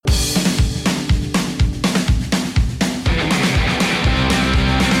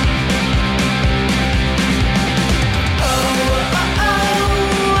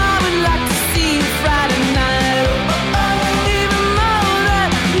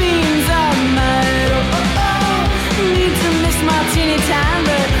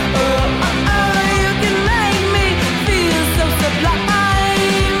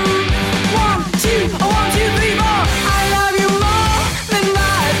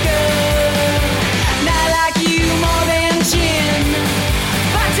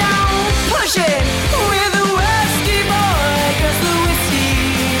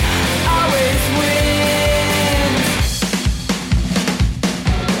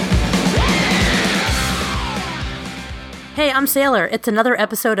Hey, I'm Sailor. It's another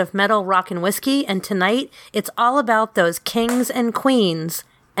episode of Metal, Rock, and Whiskey, and tonight it's all about those kings and queens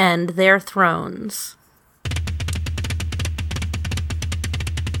and their thrones.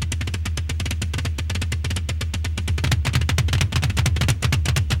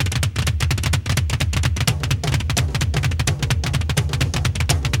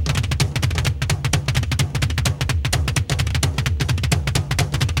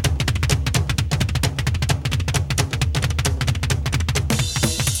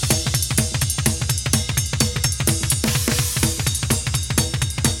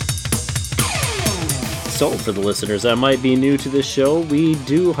 So, for the listeners that might be new to this show, we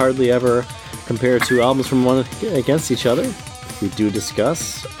do hardly ever compare two albums from one against each other. We do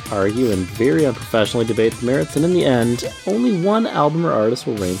discuss, argue, and very unprofessionally debate the merits, and in the end, only one album or artist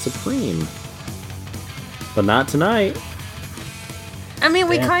will reign supreme. But not tonight. I mean,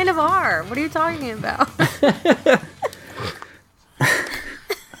 we kind of are. What are you talking about?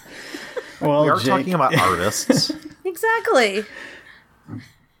 Well, we are Jake. talking about artists. Exactly.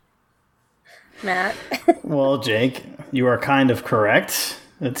 Matt. Well, Jake, you are kind of correct.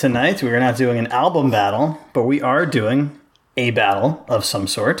 Tonight, we're not doing an album battle, but we are doing a battle of some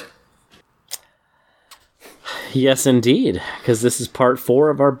sort. Yes, indeed, because this is part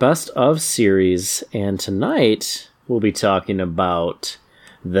 4 of our Best of series, and tonight we'll be talking about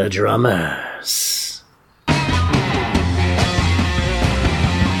the drummers.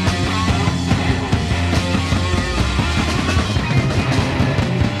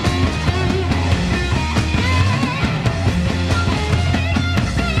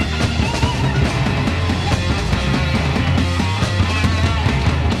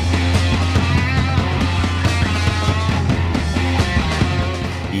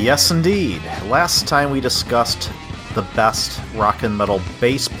 Yes, indeed. Last time we discussed the best rock and metal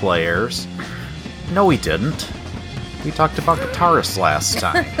bass players. No, we didn't. We talked about guitarists last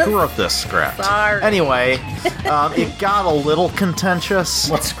time. Who wrote this script? Sorry. Anyway, it got a little contentious.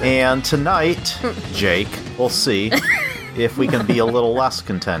 What script? And tonight, Jake, we'll see if we can be a little less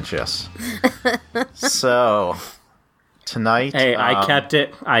contentious. So, tonight... Hey, I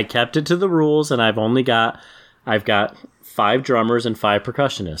kept it to the rules, and I've got 5 drummers and 5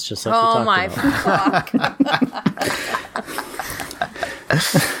 percussionists, just like we Oh talked my about.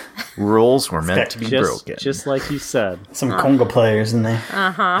 fuck. Rules were meant to be broken. Just like you said. Some conga players in there.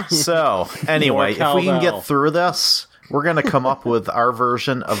 So, anyway, More if we can cowbell. get through this, we're going to come up with our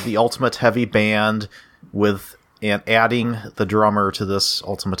version of the Ultimate Heavy Band and adding the drummer to this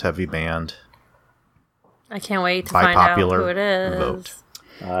Ultimate Heavy Band I can't wait to by find out popular who it is. vote.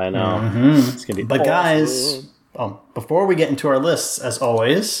 I know. It's gonna be But awesome. guys, before we get into our lists, as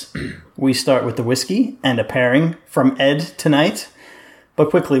always, we start with the whiskey and a pairing from Ed tonight. But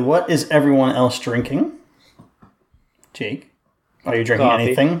quickly, what is everyone else drinking? Jake, are you drinking Coffee.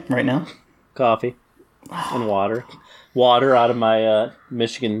 anything right now? Coffee and water. Water out of my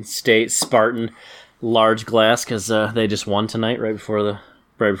Michigan State Spartan large glass because they just won tonight right before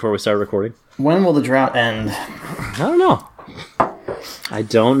we started recording. When will the drought end? I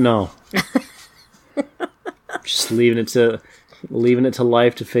don't know. Just leaving it to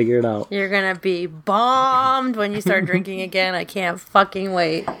life to figure it out. You're gonna be bombed when you start drinking again. I can't fucking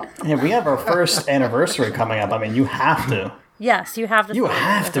wait. Yeah, we have our first anniversary coming up. I mean, you have to. Yes, you have to. You celebrate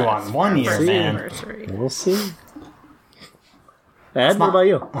have with to us on 1 year, for man. anniversary. We'll see. Ed, what about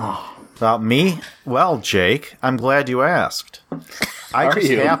you? About me? Well, Jake, I'm glad you asked. I Are just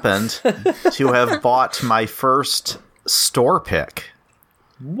you? happened to have bought my first store pick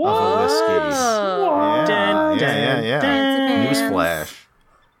of a whiskey. Yeah. Newsflash.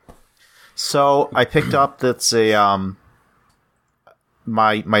 So I picked up that's my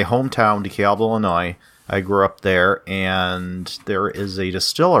hometown, DeKalb, Illinois. I grew up there, and there is a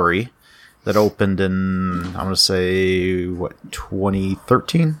distillery that opened in, I'm going to say,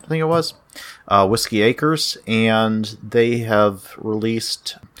 2013, I think it was, Whiskey Acres, and they have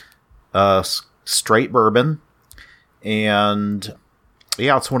released straight bourbon, and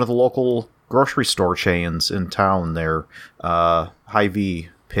yeah, it's one of the local grocery store chains in town there. Hy-Vee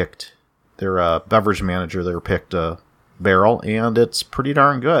picked, their beverage manager there picked a barrel, and it's pretty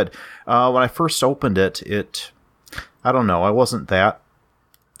darn good. When I first opened it, I don't know, I wasn't that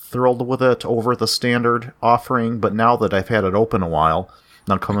thrilled with it over the standard offering, but now that I've had it open a while,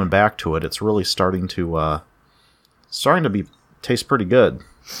 and I'm coming back to it, it's really starting to taste pretty good.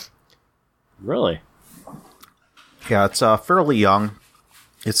 Really? Yeah, it's fairly young.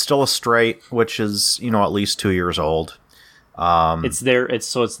 It's still a straight, which is, at least 2 years old. It's their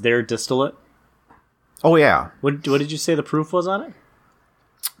distillate. Oh yeah, What did you say the proof was on it?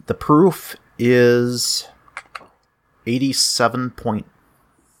 the proof is 87.5,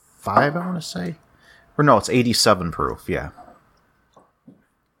 I want to say. Or no, it's 87 proof, yeah. Okay.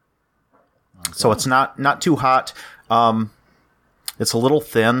 So it's not too hot. It's a little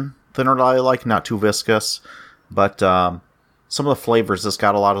thinner than I like, not too viscous. But some of the flavors, it's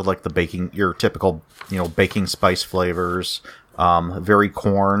got a lot of like your typical, baking spice flavors. Very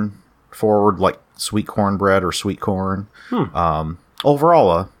corn forward, like sweet cornbread or sweet corn.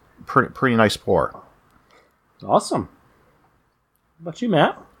 Overall, a pretty nice pour. Awesome. How about you,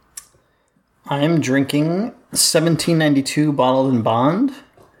 Matt? I am drinking 1792 Bottled and Bond.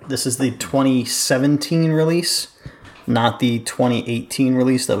 This is the 2017 release, not the 2018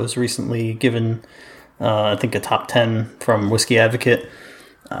 release that was recently given, I think, a top 10 from Whiskey Advocate.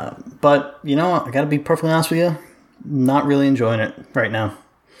 But, I got to be perfectly honest with you, not really enjoying it right now.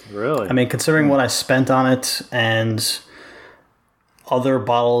 Really? I mean, considering what I spent on it and other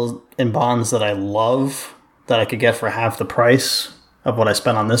Bottled and Bonds that I love that I could get for half the price of what I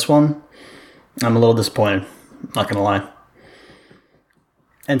spent on this one, I'm a little disappointed, not going to lie.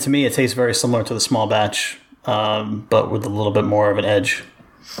 And to me, it tastes very similar to the small batch, but with a little bit more of an edge.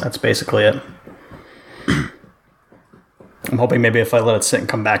 That's basically it. I'm hoping maybe if I let it sit and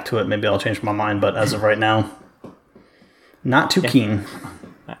come back to it, maybe I'll change my mind. But as of right now, not too keen.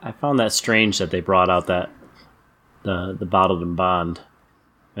 I found that strange that they brought out that the Bottled and Bond.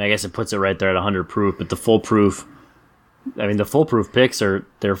 I guess it puts it right there at 100 proof, but the full proof, the full proof picks they're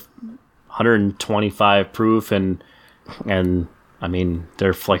 125 proof and I mean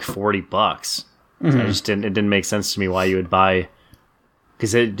they're like $40. Mm-hmm. So it didn't make sense to me why you would buy,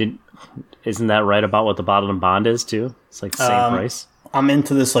 because isn't that right about what the Bottled and Bond is too? It's like the same price. I'm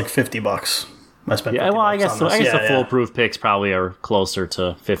into this like $50. I spent $50 I guess the full proof picks probably are closer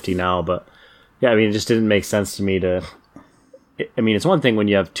to 50 now, but yeah, it just didn't make sense to me to. It's one thing when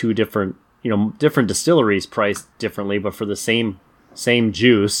you have two different distilleries priced differently, but for the same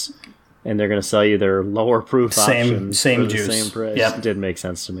juice, and they're going to sell you their lower proof options same for the juice. Same price. Yep. It didn't make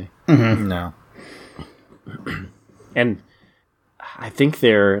sense to me. Mm-hmm. No. And I think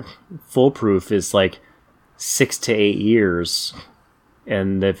their full proof is like 6 to 8 years,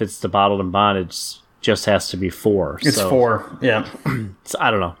 and if it's the Bottled and Bond, it just has to be 4. It's 4, yeah. So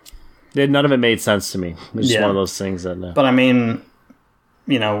I don't know. None of it made sense to me. It's just one of those things that. But I mean,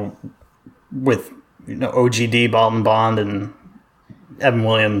 with OGD, Bottled and Bond, and Evan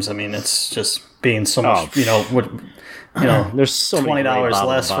Williams, it's just being so much. There's so many $20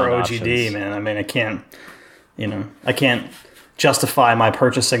 less for OGD, options. man. I can't justify my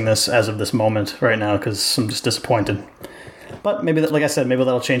purchasing this as of this moment right now because I'm just disappointed. But maybe like I said, maybe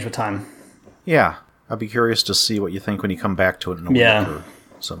that'll change with time. Yeah, I'd be curious to see what you think when you come back to it in a week or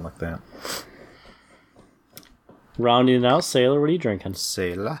something like that. Rounding it out, Sailor, what are you drinking?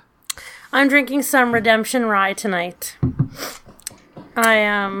 Sailor. I'm drinking some Redemption Rye tonight.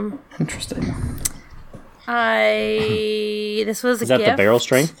 Interesting. This was a gift. Is that the barrel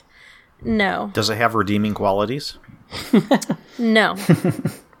strength? No. Does it have redeeming qualities? No.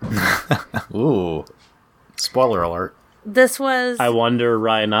 Ooh. Spoiler alert. This was... I wonder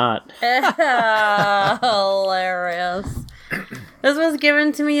why not. Hilarious. This was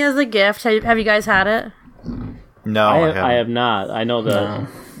given to me as a gift. Have you guys had it? No, I have not. I know the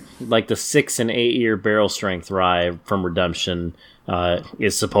 6 and 8 year barrel strength rye from Redemption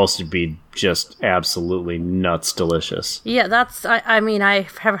is supposed to be just absolutely nuts delicious. Yeah, I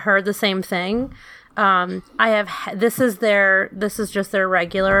have heard the same thing. This is just their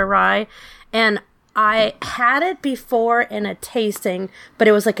regular rye, and I had it before in a tasting, but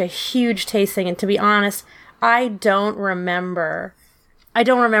it was like a huge tasting, and to be honest, I don't remember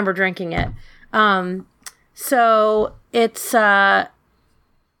drinking it. So it's I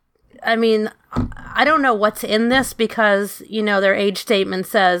don't know what's in this because their age statement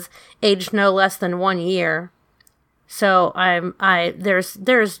says aged no less than 1 year. So it's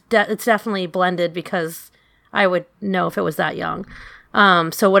definitely blended because I would know if it was that young.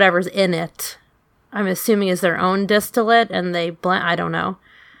 So whatever's in it, I'm assuming is their own distillate and they blend. I don't know.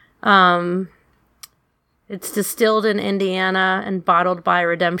 It's distilled in Indiana and bottled by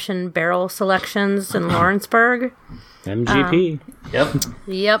Redemption Barrel Selections in Lawrenceburg. MGP.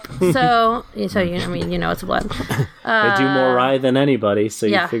 Yep. So it's a blend. They do more rye than anybody, so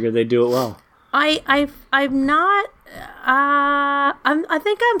you figure they do it well. I'm not. I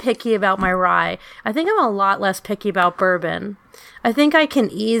think I'm picky about my rye. I think I'm a lot less picky about bourbon. I think I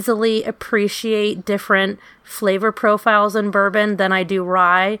can easily appreciate different flavor profiles in bourbon than I do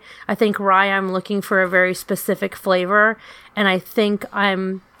rye. I think rye, I'm looking for a very specific flavor, and I think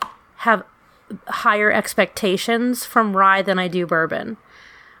have higher expectations from rye than I do bourbon.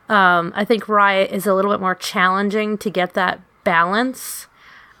 I think rye is a little bit more challenging to get that balance.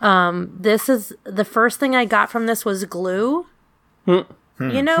 This is the first thing I got from this was glue. You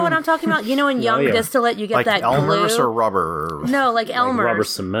know what I'm talking about? You know, in young distillate, you get Like that Elmer's glue. or rubber? No, like Elmer's. Rubber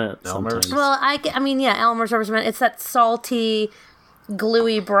cement. Elmer's. Sometimes. Well, I mean, yeah, Elmer's rubber cement. It's that salty,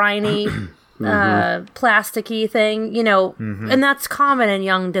 gluey, briny, plasticky thing, you know, and that's common in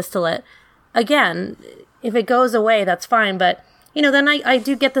young distillate. Again, if it goes away, that's fine, but, you know, then I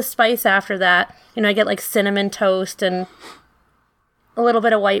do get the spice after that. You know, I get like cinnamon toast and a little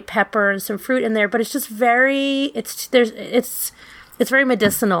bit of white pepper and some fruit in there, but it's just very, it's very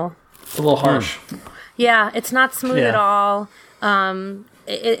medicinal. It's a little harsh. Yeah, it's not smooth at all.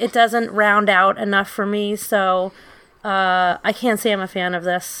 It doesn't round out enough for me, so I can't say I'm a fan of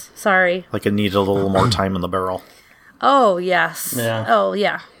this. Sorry. Like it needed a little more time in the barrel. Oh, yes. Yeah. Oh,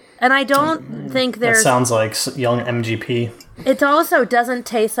 yeah. And I don't think That there's... sounds like young MGP. It also doesn't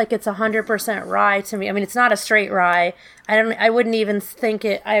taste like it's 100% rye to me. I mean, it's not a straight rye. I wouldn't even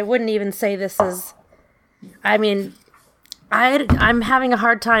say this is... I mean, I'm having a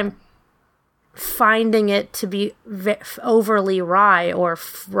hard time finding it to be overly rye or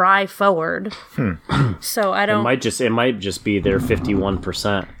rye forward. So I don't... It might just be their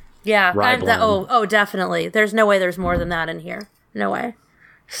 51%. Yeah. rye blend. Oh, definitely. There's no way there's more than that in here. No way.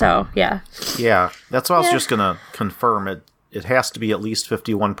 So, yeah. Yeah, that's what I was just going to confirm. It has to be at least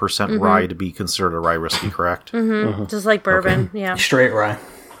 51% rye to be considered a rye whiskey, correct? Just like bourbon. Yeah. Straight rye.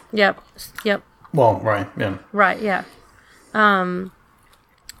 Yep. Well, rye, yeah. Right, yeah.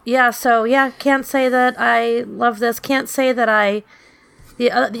 Yeah, so, yeah, can't say that I love this. Can't say that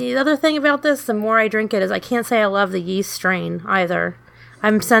the other thing about this, the more I drink it, is I can't say I love the yeast strain either.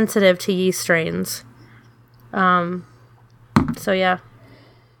 I'm sensitive to yeast strains. So, yeah.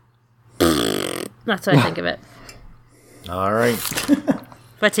 That's what I think of it. All right.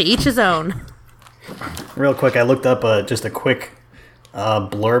 But to each his own. Real quick, I looked up just a quick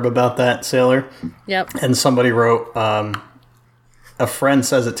blurb about that sailor, Yep. and somebody wrote, a friend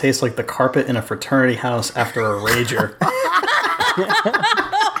says it tastes like the carpet in a fraternity house after a rager.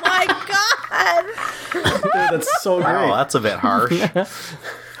 Oh my god! Dude, that's so great. Wow, that's a bit harsh.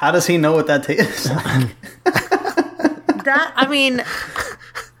 How does he know what that tastes like? I mean,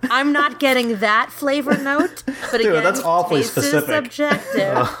 I'm not getting that flavor note, but Dude, again, that's awfully taste is specific.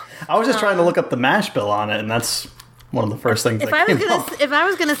 subjective. I was just trying to look up the mash bill on it, and that's one of the first things If that I was came gonna up. if I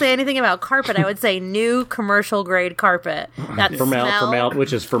was gonna say anything about carpet, I would say new commercial grade carpet. That smell.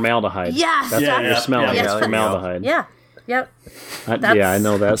 Which is formaldehyde. Yes, That's Yeah, what you're yeah, smelling. yeah, It's yeah. formaldehyde. Yeah. Yep. Yeah, I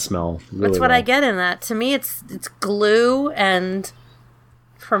know that smell. Really That's what well. I get in that. To me, it's glue and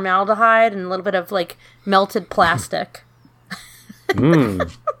formaldehyde and a little bit of like melted plastic. And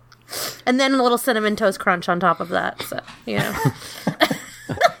then a little cinnamon toast crunch on top of that. So, you know.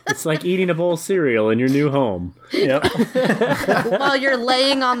 It's like eating a bowl of cereal in your new home Yep. While you're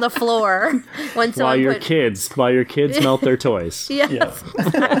laying on the floor when someone while your kids melt their toys. Yes.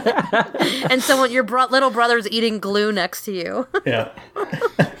 And someone your little brother's eating glue next to you. Yeah.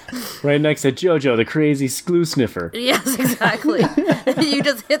 Right next to JoJo, the crazy glue sniffer. Yes, exactly. You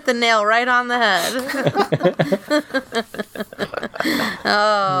just hit the nail right on the head.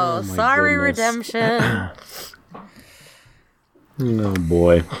 Oh, sorry, goodness. redemption. Oh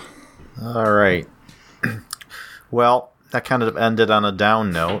boy. All right. Well, that kind of ended on a down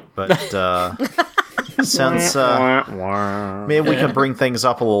note, but since maybe we can bring things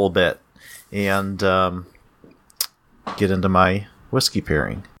up a little bit and get into my whiskey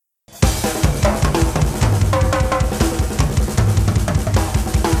pairing.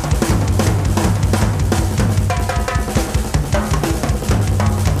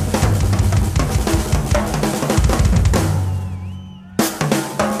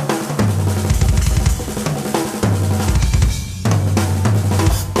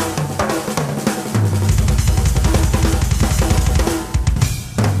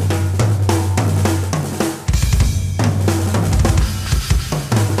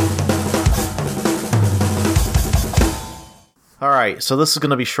 All right, so this is going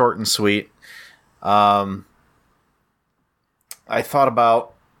to be short and sweet. I thought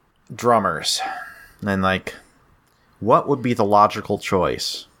about drummers and like, what would be the logical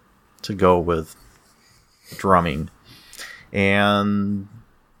choice to go with drumming? And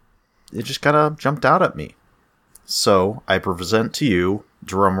it just kind of jumped out at me. So I present to you,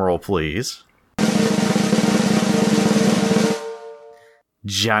 drum roll please,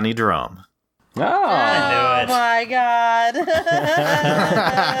 Johnny Drum. Oh, I knew it. My God.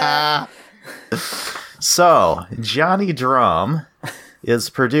 So, Johnny Drum is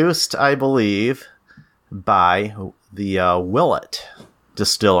produced, I believe, by the Willet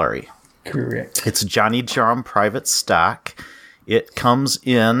Distillery. Correct. It's Johnny Drum Private Stock. It comes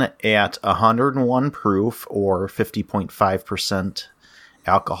in at 101 proof or 50.5%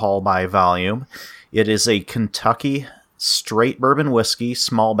 alcohol by volume. It is a Kentucky straight bourbon whiskey,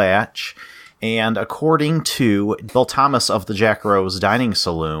 small batch. And according to Bill Thomas of the Jack Rose Dining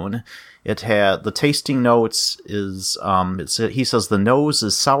Saloon, it had the tasting notes is he says the nose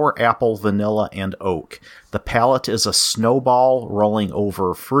is sour apple, vanilla, and oak. The palate is a snowball rolling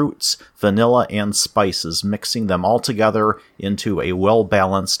over fruits, vanilla, and spices, mixing them all together into a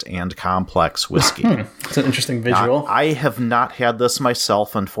well-balanced and complex whiskey. It's an interesting visual. I have not had this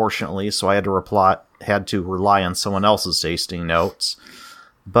myself, unfortunately, so I had to rely on someone else's tasting notes.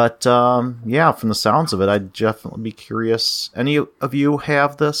 But, yeah, from the sounds of it, I'd definitely be curious. Any of you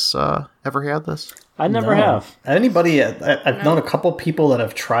have this, ever had this? I never have. Anybody? I've known a couple people that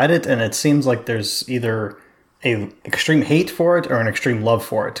have tried it, and it seems like there's either a extreme hate for it or an extreme love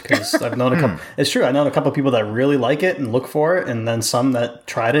for it. Because I've known a couple. It's true. I've known a couple people that really like it and look for it, and then some that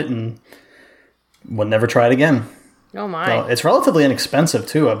tried it and would never try it again. Oh my! So it's relatively inexpensive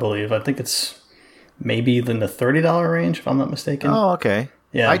too. I believe. I think it's maybe in the $30 range, if I'm not mistaken. Oh, okay.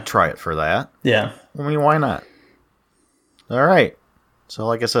 Yeah. I'd try it for that. Yeah. I mean, why not? All right. So,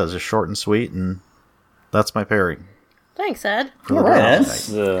 like I said, it's just short and sweet, and that's my pairing. Thanks, Ed. All right, Ed.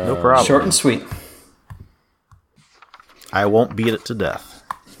 No problem. Short and sweet. I won't beat it to death.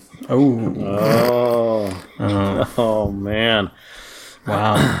 Oh. Oh, man.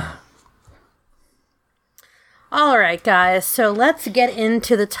 Wow. All right, guys. So let's get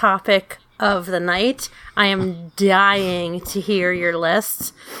into the topic of the night. I am dying to hear your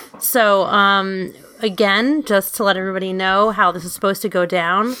lists. So, again, just to let everybody know how this is supposed to go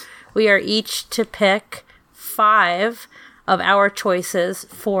down, we are each to pick 5 of our choices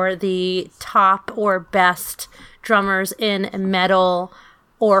for the top or best drummers in metal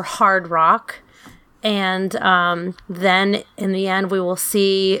or hard rock. And then in the end, we will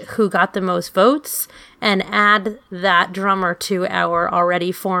see who got the most votes and add that drummer to our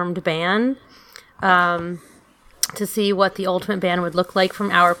already formed band to see what the ultimate band would look like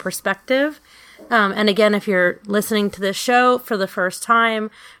from our perspective. And again, if you're listening to this show for the first time,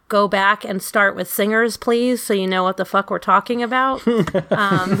 go back and start with singers, please, so you know what the fuck we're talking about.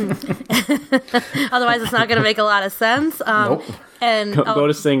 Otherwise, it's not going to make a lot of sense. Nope. And Go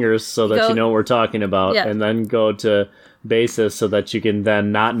to singers so that you know what we're talking about, Yeah. and then go to bassist so that you can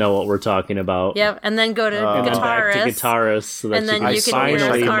then not know what we're talking about. Yep, and then go to And then back to guitarist. guitarist so that And then you you can can hear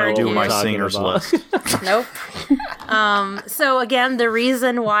finally us know argue. what do we're my talking singers about. list. Nope. So again, the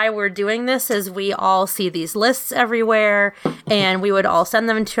reason why we're doing this is we all see these lists everywhere, and we would all send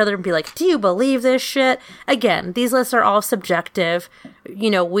them to each other and be like, do you believe this shit? Again, these lists are all subjective.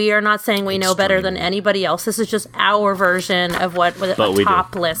 You know, we are not saying we know better than anybody else. This is just our version of what a we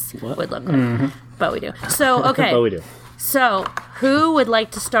top list would look like. But we do. So, okay. But we do. So, who would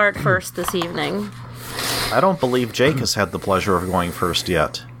like to start first this evening? I don't believe Jake has had the pleasure of going first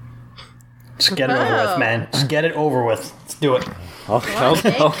yet. Just get it over with, man. Just get it over with. Let's do it.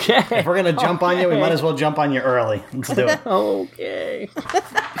 Okay. If we're going to jump on you, we might as well jump on you early. Let's do it. Okay.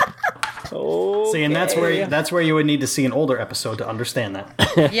 See, and that's where you would need to see an older episode to understand that.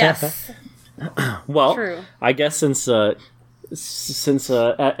 Yes. Well, True. I guess since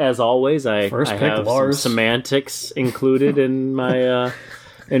as always, I First pick, have some Lars. semantics included in my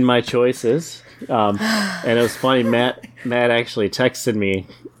choices. And it was funny. Matt actually texted me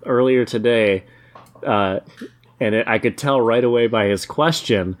earlier today, and I could tell right away by his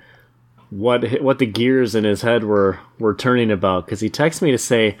question what the gears in his head were turning about, because he texted me to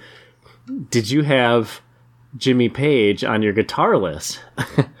say, "Did you have Jimmy Page on your guitar list?"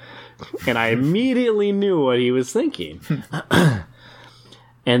 And I immediately knew what he was thinking.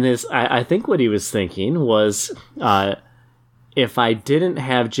 And I think what he was thinking was, if I didn't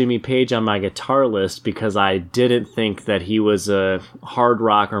have Jimmy Page on my guitar list because I didn't think that he was a hard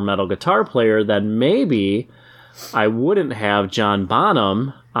rock or metal guitar player, then maybe I wouldn't have John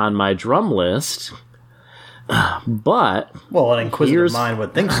Bonham on my drum list. But Well, an inquisitive mind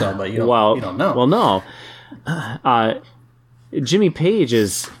would think so, but you don't know. Well, no. Jimmy Page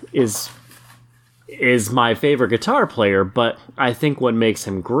is my favorite guitar player, but I think what makes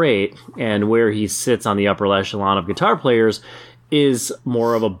him great and where he sits on the upper echelon of guitar players is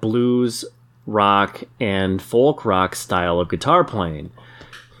more of a blues, rock, and folk rock style of guitar playing.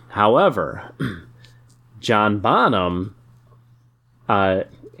 However, John Bonham,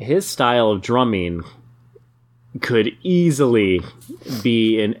 his style of drumming could easily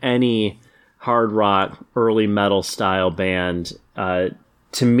be in any hard rock, early metal style band.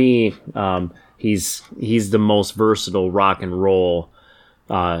 To me, he's the most versatile rock and roll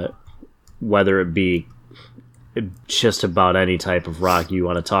whether it be just about any type of rock you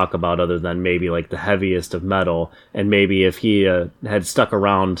want to talk about, other than maybe like the heaviest of metal. And maybe if he had stuck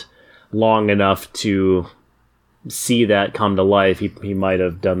around long enough to see that come to life, he might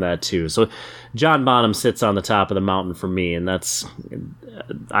have done that too. So John Bonham sits on the top of the mountain for me, and that's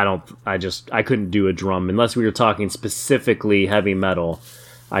I couldn't do a drum unless we were talking specifically heavy metal.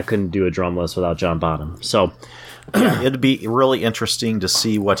 I couldn't do a drum list without John Bonham. So it'd be really interesting to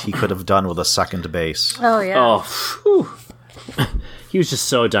see what he could have done with a second bass. Oh yeah. Oh, whew. He was just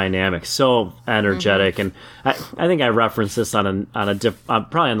so dynamic, so energetic, and I think I referenced this on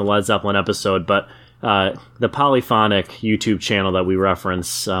probably on the Led Zeppelin episode, but the Polyphonic YouTube channel that we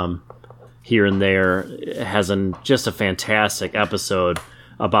reference here and there has just a fantastic episode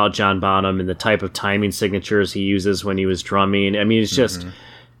about John Bonham and the type of timing signatures he uses when he was drumming. I mean, it's just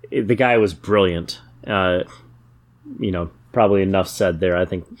the guy was brilliant. Probably enough said there. I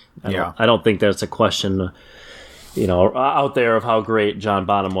don't think there's a question, out there of how great John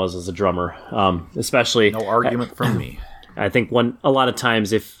Bonham was as a drummer. Especially no argument from me. I think a lot of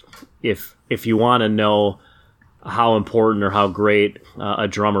times if you want to know how important or how great a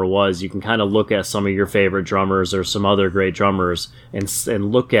drummer was, you can kind of look at some of your favorite drummers or some other great drummers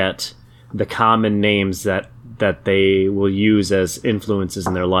and look at the common names that they will use as influences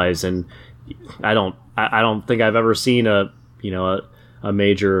in their lives. And I don't think I've ever seen a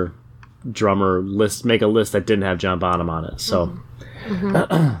major drummer make a list that didn't have John Bonham on it. So,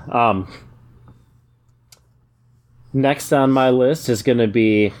 next on my list is going to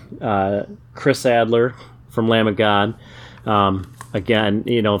be Chris Adler from Lamb of God.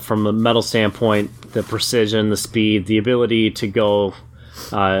 Again, from a metal standpoint, the precision, the speed, the ability to go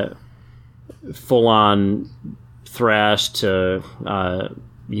full-on thrash to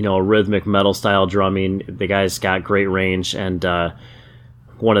rhythmic metal style drumming. The guy's got great range, and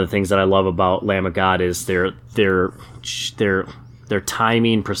one of the things that I love about Lamb of God is their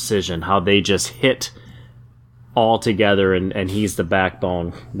timing precision, how they just hit all together, and he's the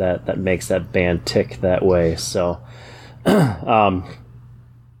backbone that makes that band tick that way. So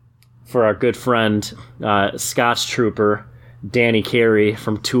for our good friend Scotch Trooper Danny Carey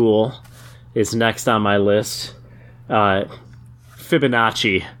from Tool is next on my list.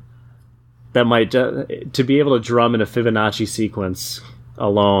 Fibonacci, that might to be able to drum in a Fibonacci sequence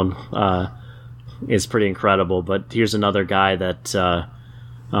alone is pretty incredible. But here's another guy that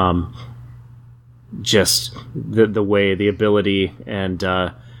just the way, the ability, and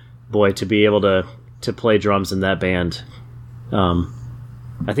to be able to play drums in that band,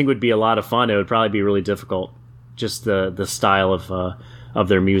 I think would be a lot of fun. It would probably be really difficult, just the style of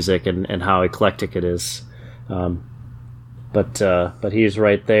their music and how eclectic it is. But he's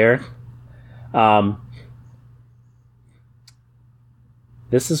right there.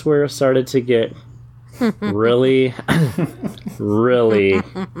 This is where it started to get really, really,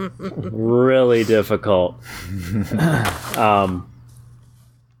 really difficult.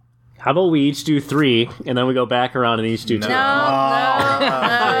 How about we each do 3, and then we go back around and each do 2?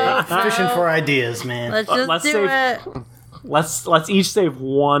 No. Fishing for ideas, man. Let's just do it. Let's each save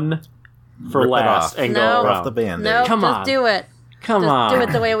 1 for last and go around. Off the band. No, Come just on. do it. Come Just on. do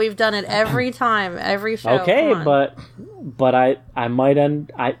it the way we've done it every time, every show. Okay, Come on. but I might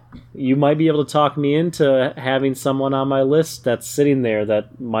you might be able to talk me into having someone on my list that's sitting there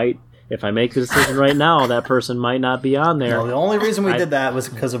that might, if I make the decision right now, that person might not be on there. No, the only reason we did that was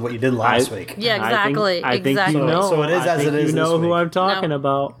because of what you did last week. Yeah, exactly. I think exactly. you know. So it is I as think it is You know this who week. I'm talking No.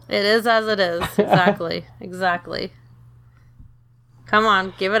 about. It is as it is. Exactly. Exactly. Come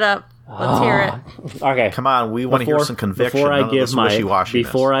on, give it up. Let's hear it. Okay, Come on, we want to hear some conviction. Before I none of give this my wishy-washiness.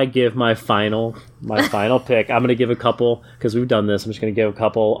 final pick, I'm going to give a couple, because we've done this. I'm just going to give a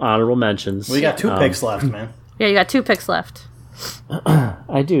couple honorable mentions. We got 2 picks left, man. Yeah, you got 2 picks left.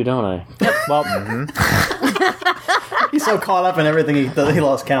 I do, don't I? Well, He's so caught up in everything he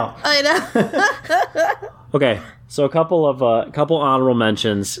lost count. I know. okay. So a couple honorable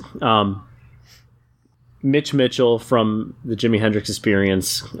mentions. Mitch Mitchell from the Jimi Hendrix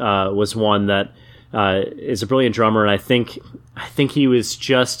Experience was one that is a brilliant drummer, and I think he was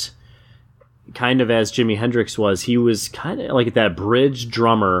just kind of as Jimi Hendrix was. He was kind of like that bridge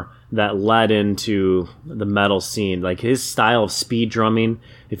drummer that led into the metal scene. Like his style of speed drumming,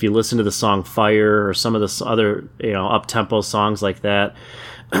 if you listen to the song Fire or some of the other up-tempo songs like that,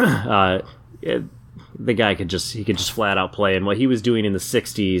 the guy could just flat out play. And what he was doing in the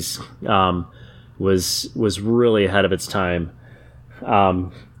 60s was really ahead of its time.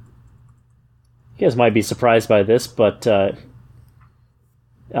 You guys might be surprised by this, but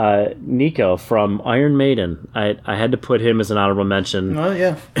Nico from Iron Maiden. I had to put him as an honorable mention. Oh,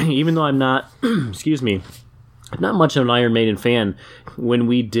 yeah. Even though I'm not, excuse me, I'm not much of an Iron Maiden fan. When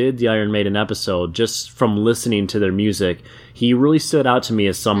we did the Iron Maiden episode, just from listening to their music, he really stood out to me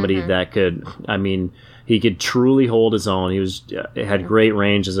as somebody that could, I mean, he could truly hold his own. He had great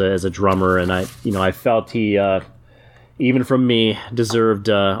range as a drummer, and I felt he, even from me, deserved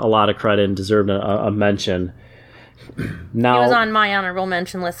a lot of credit and deserved a mention. Now, He was on my honorable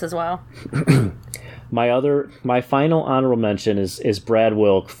mention list as well. My final honorable mention is Brad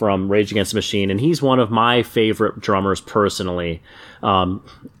Wilk from Rage Against the Machine, and he's one of my favorite drummers personally.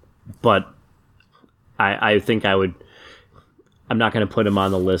 But I think I'm not going to put him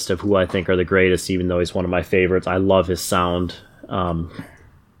on the list of who I think are the greatest, even though he's one of my favorites. I love his sound.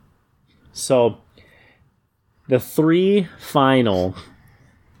 So the three final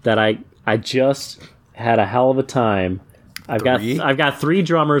that I just had a hell of a time. I've got three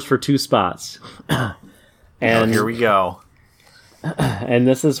drummers for two spots. And here we go. And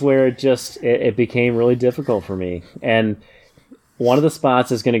this is where it became really difficult for me. And one of the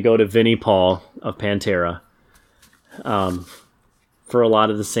spots is going to go to Vinnie Paul of Pantera. For a lot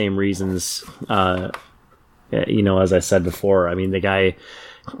of the same reasons, as I said before. I mean, the guy,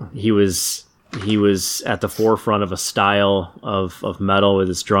 he was at the forefront of a style of metal with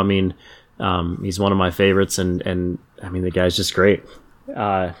his drumming. He's one of my favorites, and I mean, the guy's just great.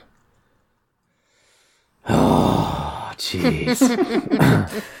 Oh, jeez.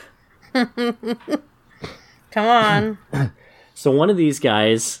 Come on. So one of these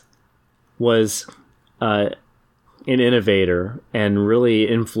guys was an innovator and really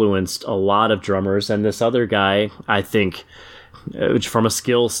influenced a lot of drummers, and this other guy, I think, from a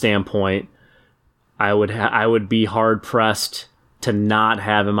skill standpoint, I would be hard pressed to not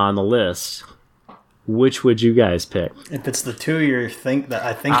have him on the list. Which would you guys pick? If it's the two you're thinking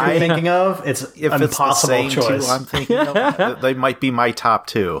of, it's If an it's the impossible same choice. two I'm thinking of, they might be my top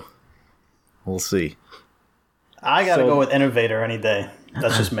two. We'll see. I gotta go with innovator any day.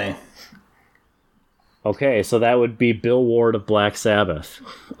 That's just me. Okay, so that would be Bill Ward of Black Sabbath.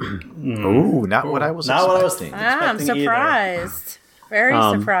 Ooh, not what I was Not what I was expecting. I'm expecting either. surprised.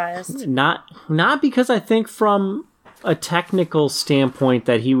 Very surprised. Not because I think from a technical standpoint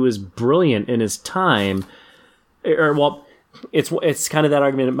that he was brilliant in his time, it's kind of that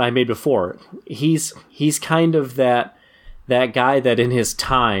argument I made before. He's kind of that guy that in his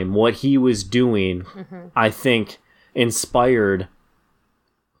time, what he was doing, I think inspired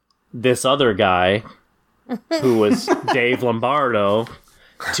this other guy who was Dave Lombardo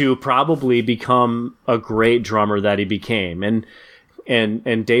to probably become a great drummer that he became. And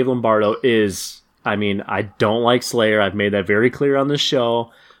Dave Lombardo is, I mean, I don't like Slayer. I've made that very clear on the show.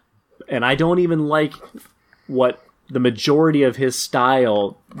 And I don't even like what the majority of his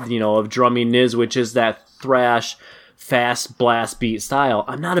style, of drumming is, which is that thrash, fast blast beat style.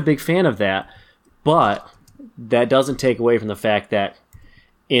 I'm not a big fan of that. But that doesn't take away from the fact that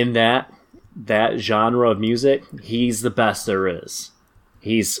in that genre of music, he's the best there is.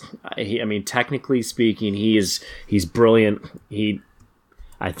 I mean, technically speaking, he's brilliant.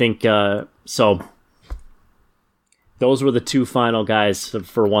 I think so. Those were the two final guys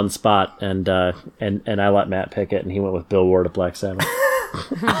for one spot, and I let Matt pick it, and he went with Bill Ward of Black Sabbath. You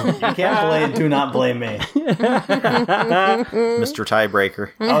can't do not blame me. Mr. Tiebreaker.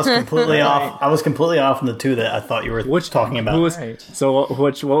 I was completely off. I was completely off on the two that I thought you were talking about. Who was, So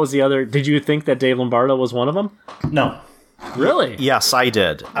what was the other? Did you think that Dave Lombardo was one of them? No, Really? Yes, I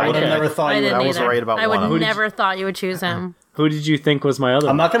did. I would have never thought you would. I was right about I one of would them. never thought you would choose him. Who did you think was my other?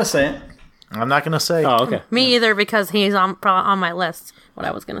 I'm not going to say it. I'm not going to say. Oh, okay. Me either, because he's on my list. What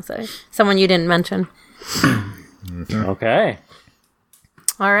I was going to say. Someone you didn't mention. Okay.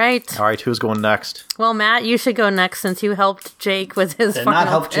 All right. All right, who's going next? Well, Matt, you should go next since you helped Jake with his Did final not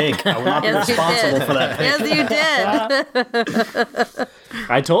help pick. Jake. I will not be Yes, you responsible did. for that pick. Yes, you did.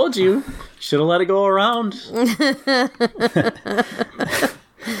 I told you. Should have let it go around.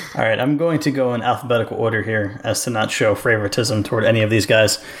 All right, I'm going to go in alphabetical order here as to not show favoritism toward any of these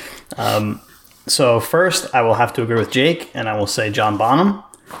guys. So first, I will have to agree with Jake, and I will say John Bonham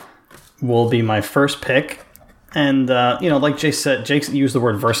will be my first pick. And, like Jake said, Jake used the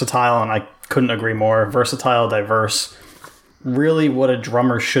word versatile, and I couldn't agree more. Versatile, diverse, really what a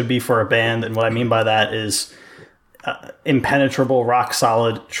drummer should be for a band. And what I mean by that is impenetrable, rock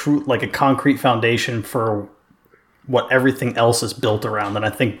solid, true, like a concrete foundation for what everything else is built around. And I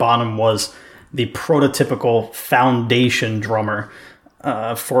think Bonham was the prototypical foundation drummer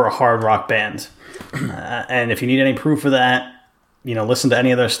for a hard rock band. And if you need any proof of that, listen to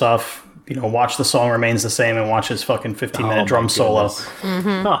any of their stuff. Watch The Song Remains the Same and watch his fucking 15-minute drum solo.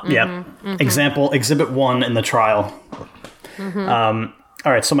 Yeah. Example, Exhibit 1 in the trial. All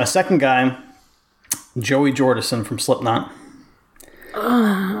right, so my second guy, Joey Jordison from Slipknot.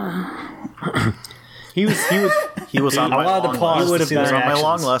 He was on my long list. He was on my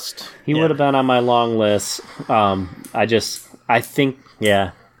long list. He would have been on my long list. I think,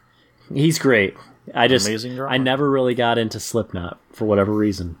 he's great. Amazing drummer. I never really got into Slipknot for whatever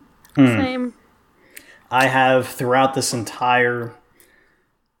reason. Same. I have, throughout this entire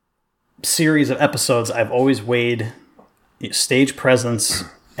series of episodes, I've always weighed stage presence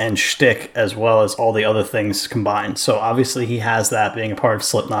and shtick as well as all the other things combined. So obviously he has that, being a part of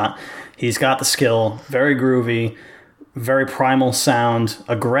Slipknot. He's got the skill, very groovy, very primal sound,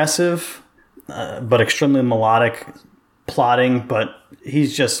 aggressive, but extremely melodic, plotting, but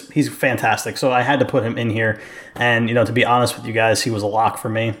he's fantastic. So I had to put him in here. And, to be honest with you guys, he was a lock for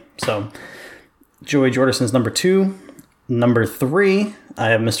me. So Joey Jordison's number 2. Number 3, I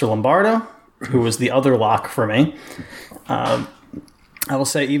have Mr. Lombardo, who was the other lock for me. I will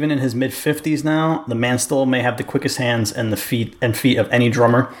say, even in his mid-50s now, the man still may have the quickest hands and the feet of any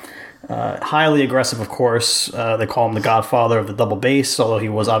drummer. Highly aggressive, of course. They call him the godfather of the double bass, although he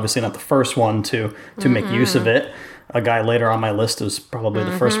was obviously not the first one to make use of it. A guy later on my list was probably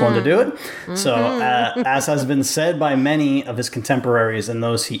the first one to do it. So, as has been said by many of his contemporaries and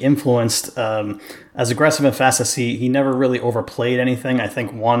those he influenced, as aggressive and fast as he never really overplayed anything. I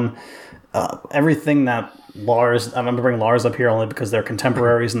think everything that Lars, I'm going to bring Lars up here only because they're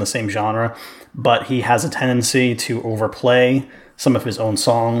contemporaries in the same genre, but he has a tendency to overplay some of his own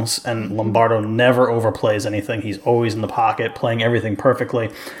songs, and Lombardo never overplays anything. He's always in the pocket, playing everything perfectly.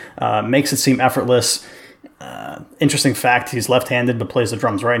 Makes it seem effortless. Interesting fact, he's left-handed but plays the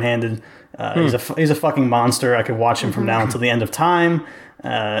drums right-handed. He's a fucking monster. I could watch him from now until the end of time.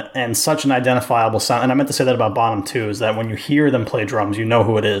 And such an identifiable sound. And I meant to say that about Bonham too, is that when you hear them play drums, you know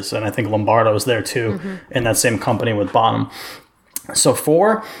who it is. And I think Lombardo is there too, in that same company with Bonham. So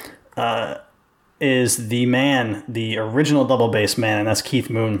 4 is the man, the original double bass man, and that's Keith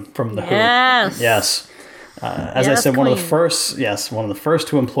Moon from The Who. Yes. As I said, one of the first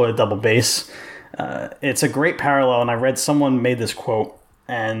to employ double bass. It's a great parallel, and I read someone made this quote,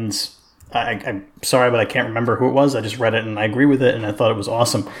 and I'm sorry, but I can't remember who it was. I just read it, and I agree with it, and I thought it was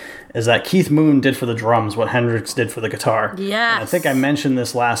awesome. Is that Keith Moon did for the drums what Hendrix did for the guitar. Yes. And I think I mentioned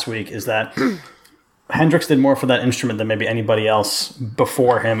this last week, is that Hendrix did more for that instrument than maybe anybody else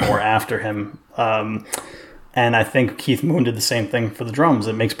before him or after him. And I think Keith Moon did the same thing for the drums.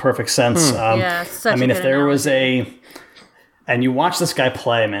 It makes perfect sense. Such a if there was and you watch this guy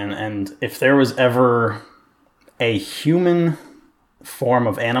play, man, and if there was ever a human form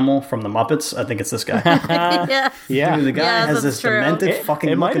of animal from the Muppets, I think it's this guy. Yeah. Dude, the guy has this demented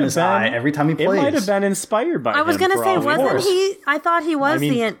fucking look in his eye every time he plays. It might have been inspired by him. I was going to say, wasn't he? I thought he was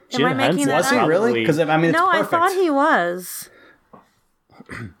Jim am I making that Was he up? really? Because it's perfect. I thought he was.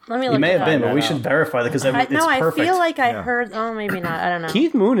 Let me look. He may have been, up. but we should verify that because it's perfect. I feel like I heard. Oh, maybe not. I don't know.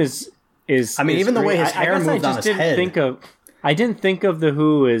 Keith Moon is. Even the way his hair moved on his head. I didn't think of The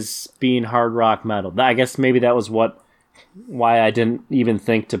Who as being hard rock metal. I guess maybe that was why I didn't even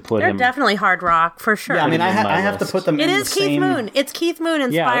think to put They're him. definitely hard rock for sure. Yeah, I have to put them. It in is the Keith same... Moon. It's Keith Moon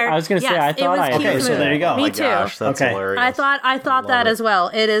inspired. Yeah, I was going to say. I thought I Keith Okay, Moon. so there you go. Me Oh my too. gosh, that's Okay. hilarious. I thought that as well.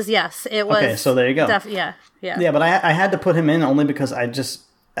 It is. Yes, it was. Okay, so there you go. Yeah. Yeah, but I had to put him in only because I just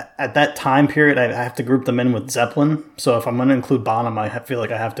at that time period I have to group them in with Zeppelin. So if I'm going to include Bonham, I feel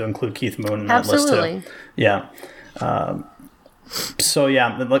like I have to include Keith Moon in that list too. Yeah. So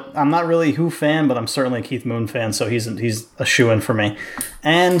yeah, look, I'm not really a Who fan, but I'm certainly a Keith Moon fan. So he's a shoo-in for me.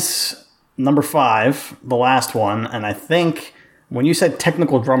 And number 5, the last one, and I think when you said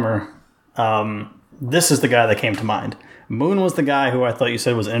technical drummer, this is the guy that came to mind. Moon was the guy who I thought you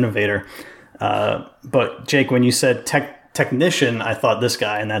said was an innovator. But Jake, when you said technician, I thought this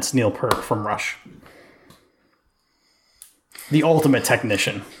guy, and that's Neil Peart from Rush. The ultimate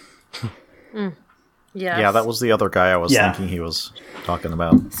technician. Yes. Yeah, that was the other guy I was thinking he was talking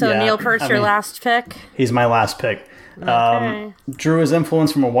about. So Neil Peart's your last pick? He's my last pick. Okay. Drew his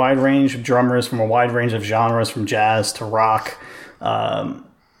influence from a wide range of drummers, from a wide range of genres, from jazz to rock.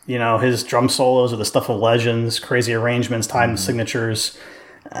 His drum solos are the stuff of legends, crazy arrangements, time signatures.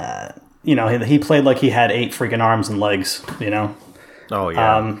 He played like he had 8 freaking arms and legs, Oh,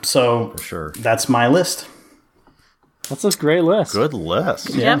 yeah. So for sure. That's my list. That's a great list. Good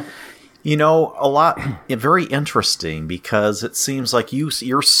list. Yep. Very interesting because it seems like you're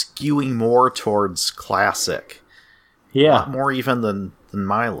skewing more towards classic. Yeah. A lot more even than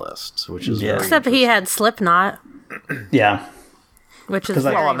my list, which is very Except he had Slipknot. Yeah. which is 'Cause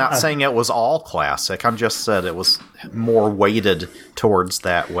I- very Well, I'm not much- saying it was all classic. I'm just said it was more weighted towards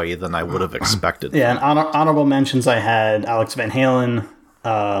that way than I would have expected. Yeah, and honorable mentions I had Alex Van Halen,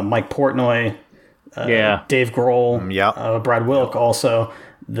 Mike Portnoy, Yeah. Dave Grohl, yeah. Brad Wilk, also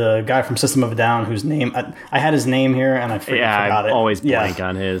the guy from System of a Down whose name I had his name here and I Yeah, forgot I it. always blank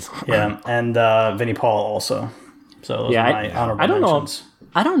on his. Yeah, and Vinnie Paul also. So those Yeah, are my honorable I don't mentions.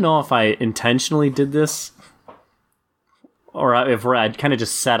 I don't know if I intentionally did this or if I kind of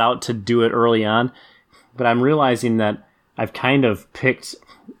just set out to do it early on, but I'm realizing that I've kind of picked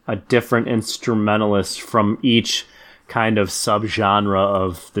a different instrumentalist from each kind of subgenre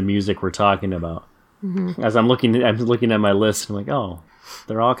of the music we're talking about. As I'm looking at my list, I'm like, oh,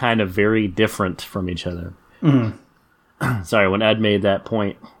 they're all kind of very different from each other. Sorry, when Ed made that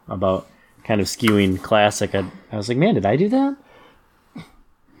point about kind of skewing classic, I was like, man, did I do that?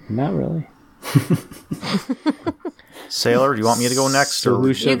 Not really. Sailor, do you want me to go next? So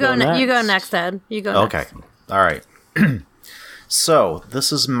who should You go next? You go next, Ed. You go Okay. next. All right. So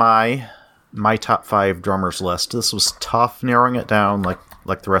this is my top 5 drummers list. This was tough narrowing it down,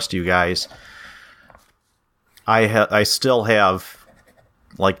 like the rest of you guys. I still have,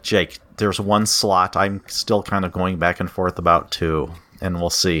 like Jake, there's one slot I'm still kind of going back and forth about too, and we'll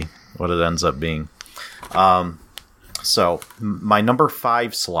see what it ends up being. So my number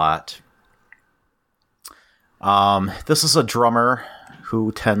 5 slot. This is a drummer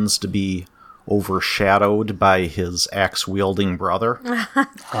who tends to be overshadowed by his axe-wielding brother.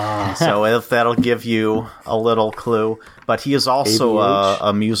 So if that'll give you a little clue. But he is also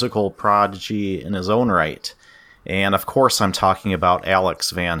a musical prodigy in his own right. And of course I'm talking about Alex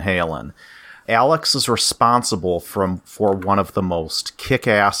Van Halen. Alex is responsible for one of the most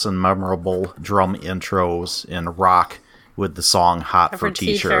kick-ass and memorable drum intros in rock with the song Hot for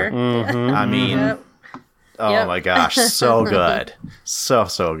Teacher. I mean... Yep. Oh Yep. my gosh, so good. So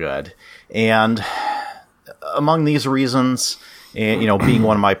good. And among these reasons, and, being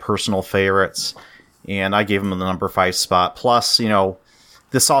one of my personal favorites, and I gave him the number 5 spot. Plus,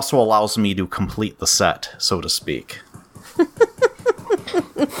 this also allows me to complete the set, so to speak.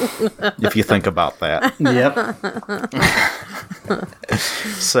 If you think about that. Yep.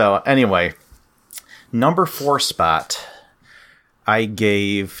 So, anyway, number 4 spot I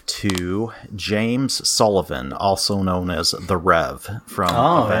gave to James Sullivan, also known as The Rev, from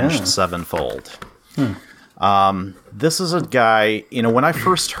Avenged Sevenfold. This is a guy, when I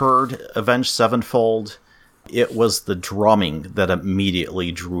first heard Avenged Sevenfold, it was the drumming that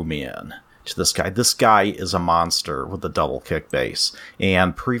immediately drew me in to this guy. This guy is a monster with a double kick bass.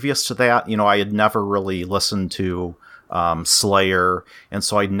 And previous to that, I had never really listened to Slayer, and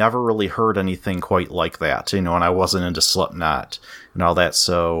so I'd never really heard anything quite like that, and I wasn't into Slipknot and all that.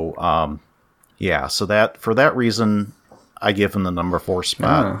 So, so that for that reason, I give him the number 4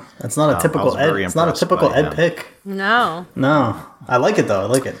 spot. That's not a typical Ed. It's not a typical Ed pick. No. No, I like it though. I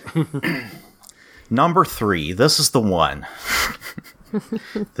like it. Number 3. This is the one.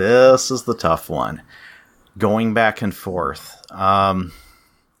 This is the tough one. Going back and forth.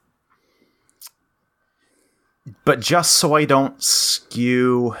 But just so I don't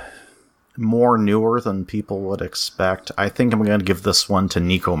skew more newer than people would expect, I think I'm going to give this one to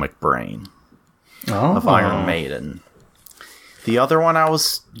Nico McBrain of Iron Maiden. The other one I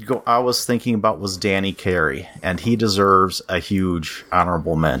was thinking about was Danny Carey, and he deserves a huge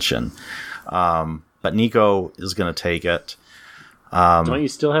honorable mention. But Nico is going to take it. Don't you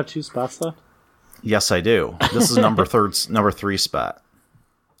still have 2 spots left? Yes, I do. This is number 3 spot.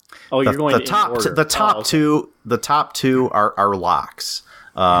 Oh, you're going the top. in order. The top okay. two. The top 2 are locks.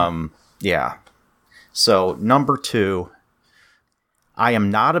 Yeah. So number 2. I am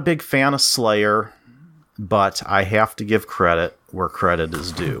not a big fan of Slayer, but I have to give credit where credit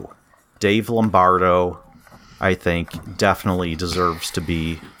is due. Dave Lombardo, I think, definitely deserves to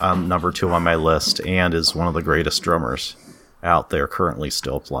be number 2 on my list, and is one of the greatest drummers out there currently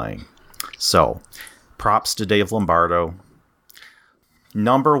still playing. So, props to Dave Lombardo.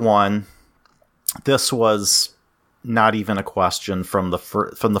 Number 1, this was not even a question from the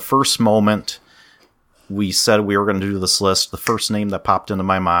first moment we said we were going to do this list. The first name that popped into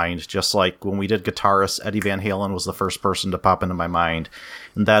my mind, just like when we did guitarist, Eddie Van Halen was the first person to pop into my mind,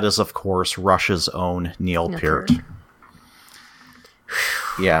 and that is, of course, Rush's own Neil Peart.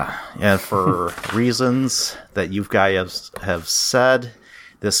 Yeah, and for reasons that you guys have said,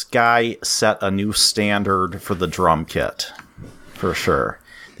 this guy set a new standard for the drum kit, for sure.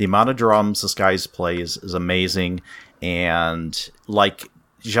 The amount of drums this guy plays is amazing, and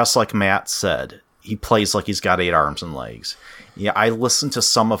just like Matt said, he plays like he's got 8 arms and legs. Yeah, I listen to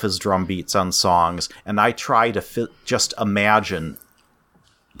some of his drum beats on songs, and I try to just imagine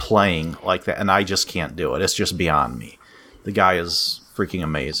playing like that, and I just can't do it. It's just beyond me. The guy is freaking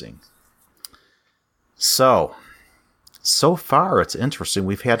amazing. So far it's interesting.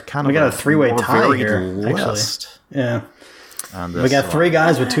 We've had kind of got a three-way tie here, list. Actually. Yeah. We got three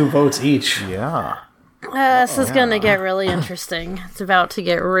guys with 2 votes each. Yeah. This is going to get really interesting. It's about to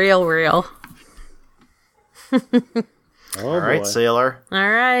get real. All right, Sailor. All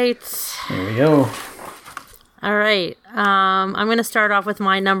right. Here we go. All right. I'm going to start off with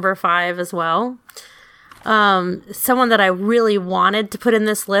my number 5 as well. Someone that I really wanted to put in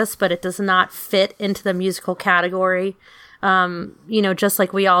this list, but it does not fit into the musical category. Just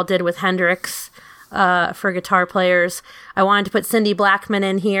like we all did with Hendrix. For guitar players, I wanted to put Cindy Blackman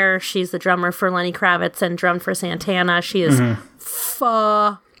in here. She's the drummer for Lenny Kravitz and drummed for Santana. She is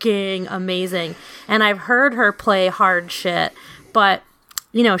fucking amazing. And I've heard her play hard shit, but,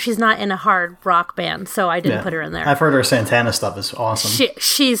 she's not in a hard rock band, so I didn't put her in there. I've heard her Santana stuff is awesome.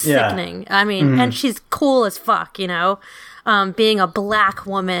 She's sickening. I mean, and she's cool as fuck, being a black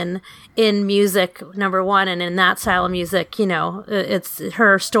woman in music, number one, and in that style of music, it's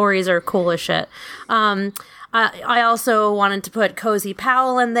her stories are cool as shit. I also wanted to put Cozy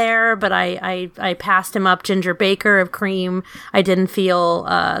Powell in there, but I passed him up. Ginger Baker of Cream. I didn't feel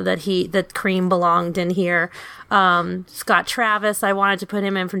that Cream belonged in here. Scott Travis, I wanted to put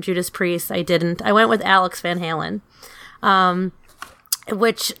him in from Judas Priest. I didn't. I went with Alex Van Halen,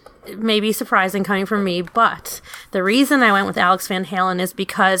 which may be surprising coming from me, but the reason I went with Alex Van Halen is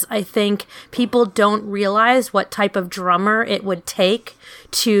because I think people don't realize what type of drummer it would take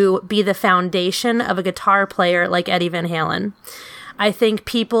to be the foundation of a guitar player like Eddie Van Halen. I think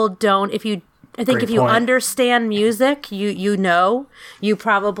people don't, if you understand music, you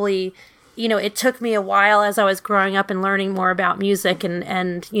probably, it took me a while as I was growing up and learning more about music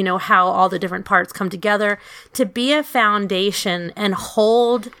and how all the different parts come together to be a foundation and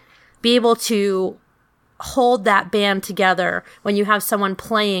be able to hold that band together when you have someone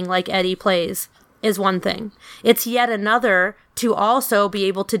playing like Eddie plays is one thing. It's yet another to also be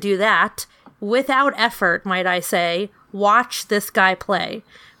able to do that without effort, might I say. Watch this guy play.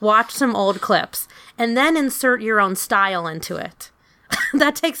 Watch some old clips. And then insert your own style into it.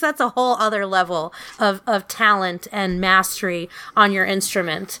 That's a whole other level of talent and mastery on your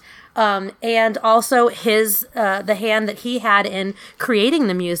instrument. And also the hand that he had in creating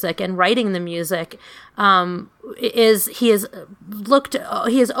the music and writing the music, he has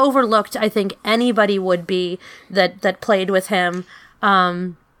overlooked, I think anybody would be that played with him.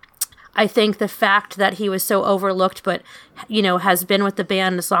 I think the fact that he was so overlooked, but, has been with the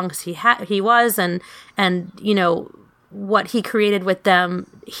band as long as he was and, what he created with them,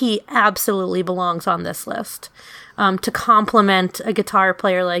 he absolutely belongs on this list. To complement a guitar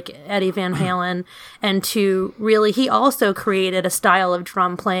player like Eddie Van Halen, and to really, he also created a style of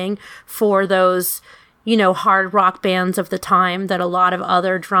drum playing for those, hard rock bands of the time that a lot of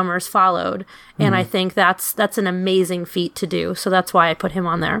other drummers followed. And I think that's an amazing feat to do. So that's why I put him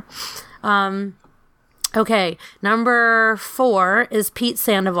on there. Okay, number 4 is Pete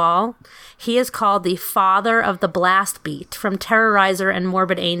Sandoval. He is called the father of the blast beat from Terrorizer and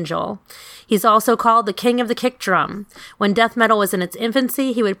Morbid Angel. He's also called the king of the kick drum. When death metal was in its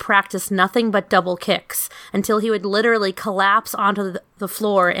infancy, he would practice nothing but double kicks until he would literally collapse onto the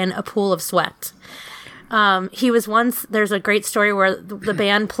floor in a pool of sweat. There's a great story where the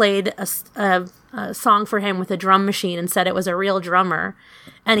band played a song for him with a drum machine and said it was a real drummer.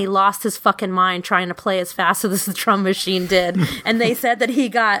 And he lost his fucking mind trying to play as fast as the drum machine did. And they said that he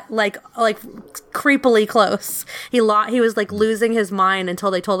got like creepily close. He was like losing his mind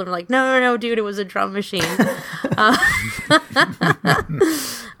until they told him like, no, dude, it was a drum machine.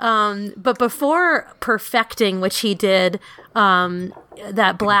 But before perfecting, which he did,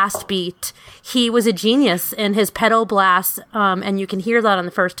 that blast beat, he was a genius in his pedal blast, and you can hear that on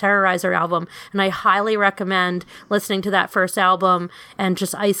the first Terrorizer album, and I highly recommend listening to that first album and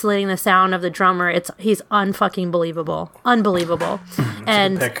just isolating the sound of the drummer. He's unfucking believable.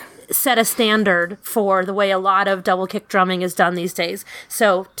 And set a standard for the way a lot of double kick drumming is done these days.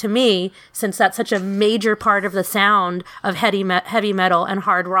 So to me, since that's such a major part of the sound of heavy metal and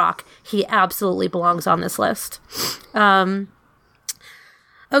hard rock, he absolutely belongs on this list.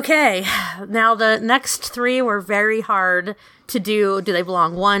 Okay, now the next 3 were very hard to do. Do they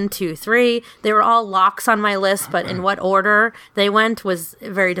belong 1, 2, 3? They were all locks on my list, but in what order they went was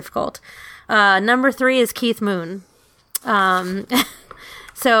very difficult. Number 3 is Keith Moon.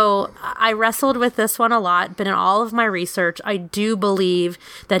 So I wrestled with this one a lot, but in all of my research, I do believe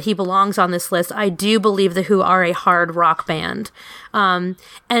that he belongs on this list. I do believe the Who are a hard rock band. And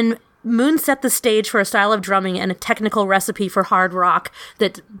Moon set the stage for a style of drumming and a technical recipe for hard rock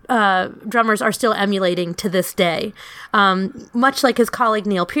that drummers are still emulating to this day. Much like his colleague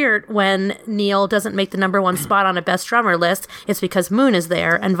Neil Peart, when Neil doesn't make the #1 spot on a best drummer list, it's because Moon is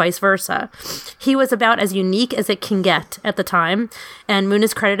there, and vice versa. He was about as unique as it can get at the time, and Moon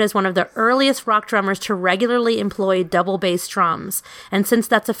is credited as one of the earliest rock drummers to regularly employ double bass drums. And since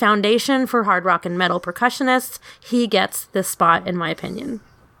that's a foundation for hard rock and metal percussionists, he gets this spot, in my opinion.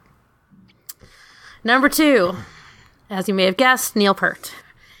 Number 2, as you may have guessed, Neil Peart.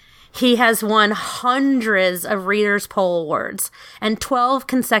 He has won hundreds of Reader's Poll Awards and 12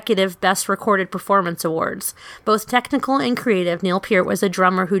 consecutive Best Recorded Performance Awards. Both technical and creative, Neil Peart was a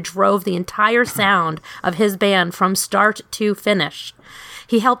drummer who drove the entire sound of his band from start to finish.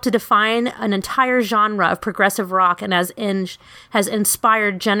 He helped to define an entire genre of progressive rock and has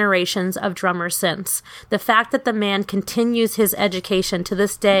inspired generations of drummers since. The fact that the man continues his education to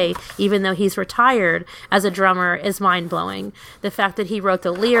this day, even though he's retired as a drummer, is mind-blowing. The fact that he wrote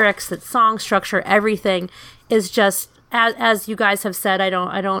the lyrics, the song structure, everything is just, as you guys have said, I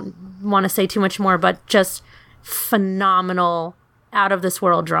don't want to say too much more, but just phenomenal,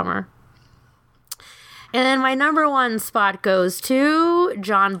 out-of-this-world drummer. And then my #1 spot goes to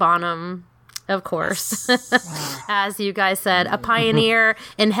John Bonham, of course. As you guys said, a pioneer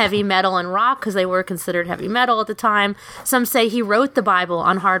in heavy metal and rock, because they were considered heavy metal at the time. Some say he wrote the Bible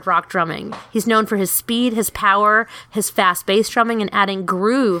on hard rock drumming. He's known for his speed, his power, his fast bass drumming, and adding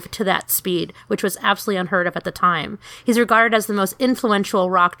groove to that speed, which was absolutely unheard of at the time. He's regarded as the most influential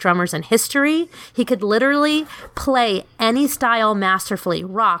rock drummers in history. He could literally play any style masterfully: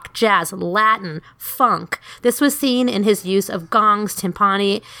 rock, jazz, Latin, funk. This was seen in his use of gongs,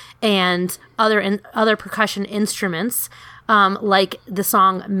 timpani, and other percussion instruments, like the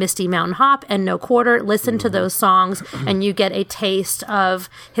song Misty Mountain Hop and No Quarter. Listen to those songs and you get a taste of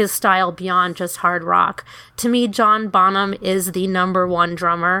his style beyond just hard rock. To me, John Bonham is the #1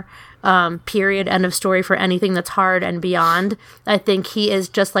 drummer, period, end of story, for anything that's hard and beyond. I think he is,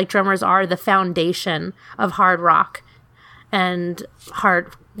 just like drummers are, the foundation of hard rock and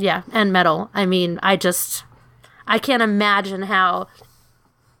and metal. I mean, I can't imagine how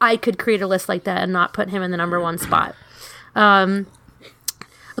I could create a list like that and not put him in the #1 spot. A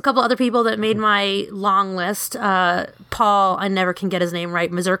couple other people that made my long list, Paul, I never can get his name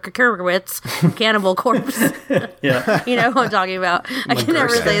right, Mazurka Kurowitz from Cannibal Corpse. Yeah. You know who I'm talking about. I can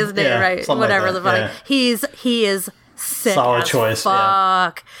never say his name right. Whatever like the fuck. yeah. He is sick solid as choice.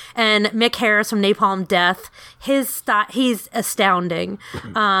 Fuck. Yeah. And Mick Harris from Napalm Death. He's astounding.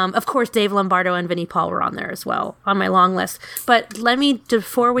 Of course, Dave Lombardo and Vinnie Paul were on there as well on my long list. But let me,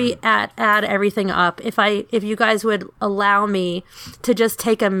 before we add everything up, if you guys would allow me to just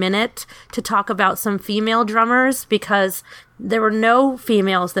take a minute to talk about some female drummers, because there were no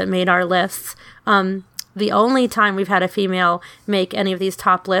females that made our lists. The only time we've had a female make any of these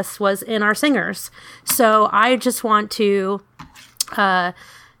top lists was in our singers. So I just want to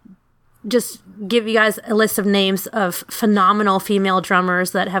just give you guys a list of names of phenomenal female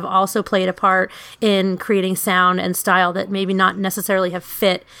drummers that have also played a part in creating sound and style that maybe not necessarily have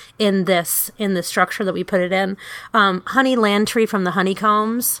fit in this structure that we put it in. Honey Landry from the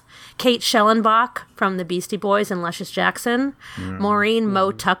Honeycombs, Kate Schellenbach from the Beastie Boys and Luscious Jackson, Maureen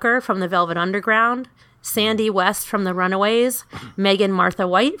Mo Tucker from the Velvet Underground, Sandy West from the Runaways, Megan Martha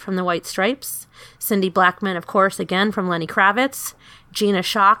White from the White Stripes, Cindy Blackman, of course, again from Lenny Kravitz, Gina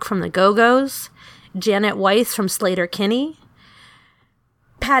Shock from the Go-Go's, Janet Weiss from Slater-Kinney,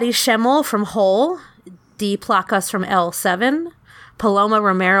 Patty Schemmel from Hole, Dee Placas from L7, Paloma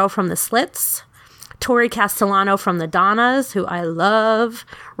Romero from the Slits, Tori Castellano from the Donnas, who I love,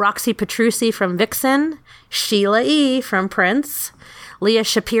 Roxy Petrucci from Vixen, Sheila E. from Prince, Leah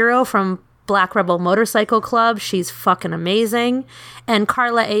Shapiro from Black Rebel Motorcycle Club, she's fucking amazing, and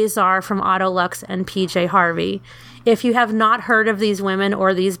Carla Azar from Autolux and PJ Harvey. If you have not heard of these women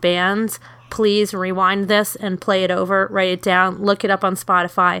or these bands, please rewind this and play it over, write it down, look it up on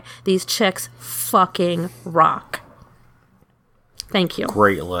Spotify. These chicks fucking rock. Thank you.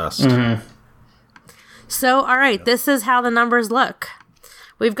 Great list. Mm-hmm. So, all right, this is how the numbers look.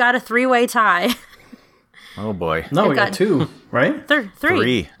 We've got a 3-way tie. Oh boy. No, we got 2, right?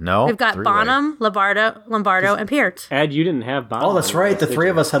 Three. No. We've got Bonham, Lombardo, and Peart. Ed, you didn't have Bonham. Oh, that's right. The 3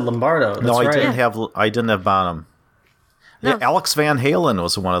 of us had Lombardo. That's I right. didn't have Bonham. No. Yeah, Alex Van Halen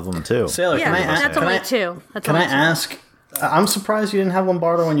was one of them too. Sailor, Yeah, that's only 2. Can I ask? I'm surprised you didn't have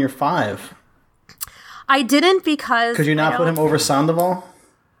Lombardo in your 5. I didn't because... Could you not put him over Sandoval?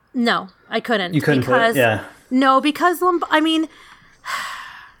 No, I couldn't. You couldn't put it? Yeah. No, because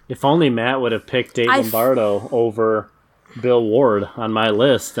If only Matt would have picked Dave Lombardo over Bill Ward on my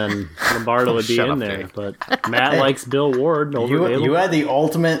list, and Lombardo would be Shut in up, there. Dave. But Matt likes Bill Ward over Bill. You had the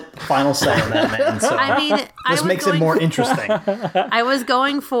ultimate final say on that, man. So I mean, this makes it more interesting. I was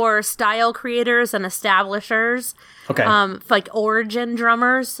going for style creators and establishers, Okay. like origin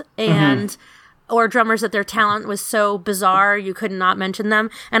drummers and or drummers that their talent was so bizarre you could not mention them.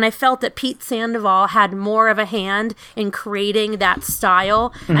 And I felt that Pete Sandoval had more of a hand in creating that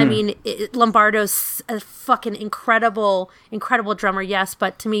style. I mean, Lombardo's a fucking incredible drummer, yes,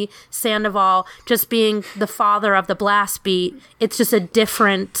 but to me, Sandoval, just being the father of the blast beat, it's just a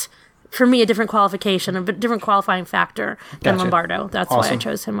different qualification, a different qualifying factor than Gotcha. Lombardo. That's why I Awesome.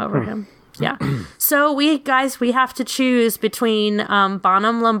 chose him over him. Yeah. So we have to choose between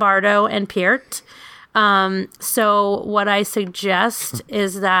Bonham, Lombardo, and Peart. So what I suggest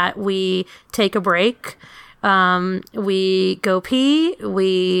is that we take a break. We go pee.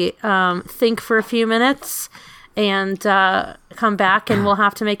 We think for a few minutes, and come back, and we'll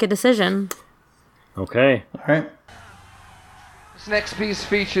have to make a decision. Okay. All right. This next piece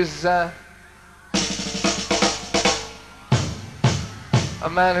features a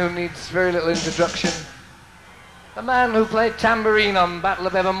man who needs very little introduction. A man who played tambourine on Battle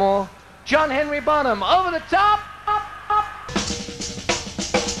of Evermore. John Henry Bonham, over the top!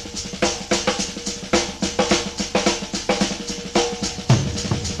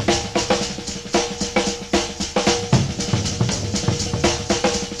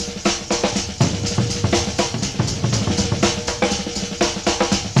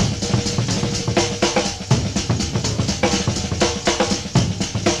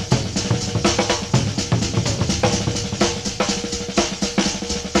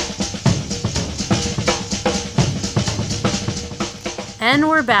 And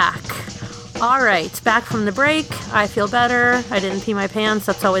we're back. All right, back from the break. I feel better. I didn't pee my pants.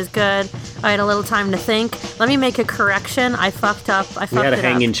 That's always good. I had a little time to think. Let me make a correction. I fucked up. We had a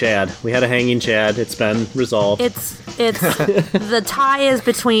hanging Chad. It's been resolved. It's the tie is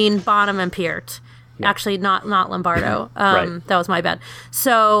between Bonham and Peart. Actually, not Lombardo. Right. That was my bad.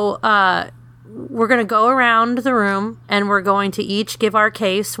 So we're going to go around the room, and we're going to each give our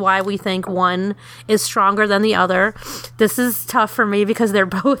case why we think one is stronger than the other. This is tough for me because they're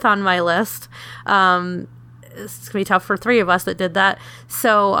both on my list. It's going to be tough for three of us that did that.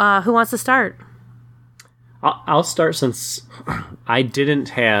 So who wants to start? I'll start since I didn't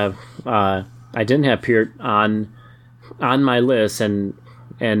have Peart on my list, and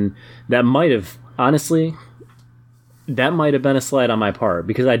that might have honestly. That might have been a slight on my part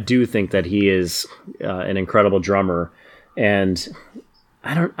because I do think that he is an incredible drummer, and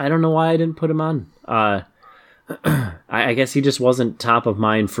I don't know why I didn't put him on. I guess he just wasn't top of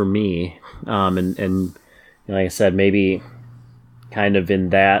mind for me, and like I said, maybe kind of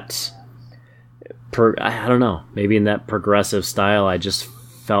in that I don't know, maybe in that progressive style, I just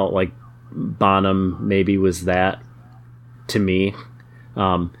felt like Bonham maybe was that to me.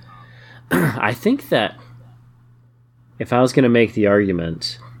 I think that. If I was going to make the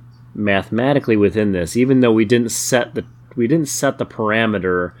argument mathematically within this, even though we didn't set the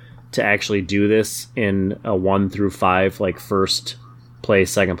parameter to actually do this in a 1 through 5, like first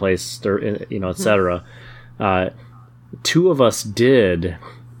place, second place, etc. Two of us did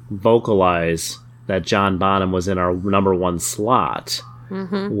vocalize that John Bonham was in our number 1 slot,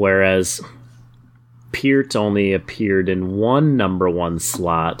 whereas Peart only appeared in one number 1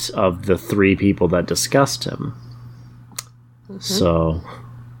 slot of the 3 people that discussed him. So,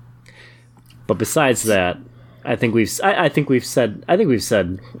 but besides that, I think we've said had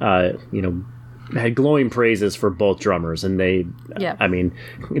glowing praises for both drummers, and they. Yeah. I mean,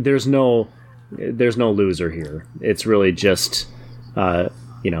 there's no loser here. It's really just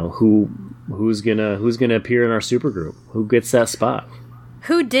who's gonna appear in our supergroup, who gets that spot.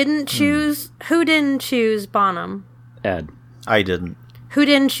 Who didn't choose Bonham? Ed. I didn't. Who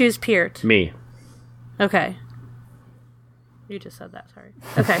didn't choose Peart? Me. Okay. You just said that, sorry.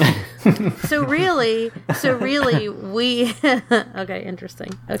 Okay. So really we okay, interesting.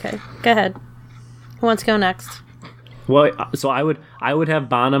 Okay. Go ahead. Who wants to go next? Well, so I would have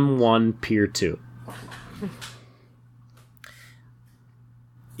Bonham 1, Peart 2.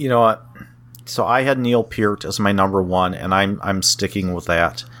 You know what? So I had Neil Peart as my number 1, and I'm sticking with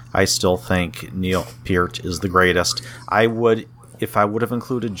that. I still think Neil Peart is the greatest. If I would have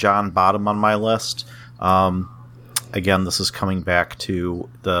included John Bonham on my list, again, this is coming back to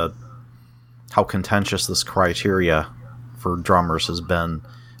how contentious this criteria for drummers has been.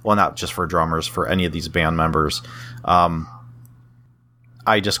 Well, not just for drummers, for any of these band members.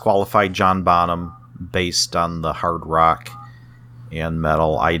 I disqualified John Bonham based on the hard rock and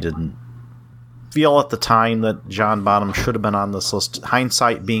metal. I didn't feel at the time that John Bonham should have been on this list.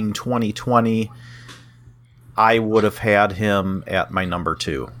 Hindsight being 2020, I would have had him at my number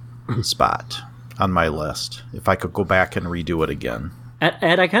 2 spot on my list if I could go back and redo it again.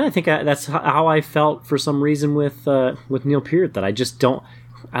 Ed, I kind of think that's how I felt for some reason with Neil Peart, that I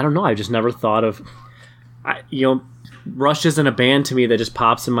don't know. I just never thought of, Rush isn't a band to me that just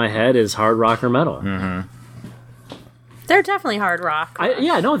pops in my head as hard rock or metal. Mm-hmm. They're definitely hard rock.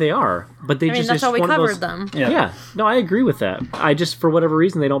 No, they are. But that's that's how we covered them. them. Yeah. No, I agree with that. I just, for whatever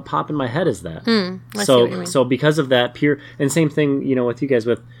reason, they don't pop in my head as that. I see what you mean. So because of that, and same thing, with you guys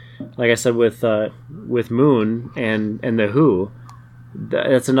with, like I said, with Moon and The Who,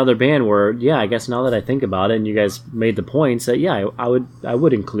 that's another band where, I guess now that I think about it, and you guys made the points that, I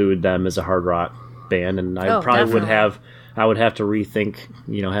would include them as a hard rock band, and I probably would have to rethink,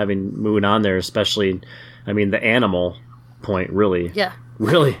 having Moon on there, especially, the Animal point, really. Yeah.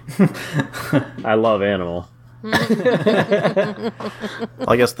 Really. I love Animal. Well,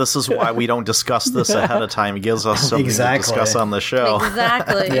 I guess this is why we don't discuss this ahead of time. It gives us something to discuss on the show.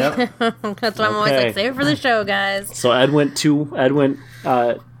 Exactly. Yep. That's why I'm always like, save it for the show, guys. So Ed went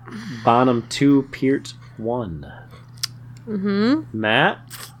Bonham 2, Peart 1. Mm-hmm. Matt?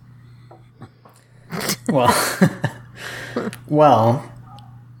 Well,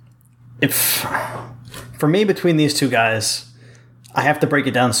 if for me, between these two guys, I have to break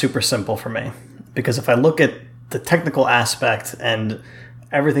it down super simple for me. Because if I look at the technical aspect and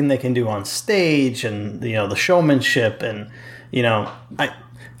everything they can do on stage and, the showmanship and,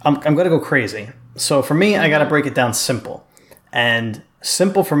 I'm going to go crazy. So for me, I got to break it down simple. And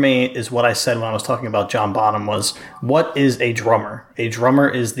simple for me is what I said when I was talking about John Bonham was, what is a drummer? A drummer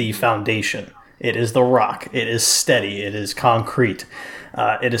is the foundation. It is the rock. It is steady. It is concrete.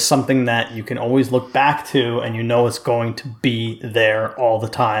 It is something that you can always look back to and it's going to be there all the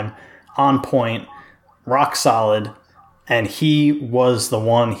time, on point, rock solid, and he was the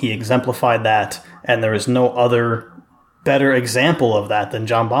one. He exemplified that, and there is no other better example of that than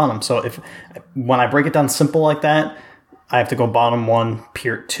John Bonham. So when I break it down simple like that, I have to go Bonham 1,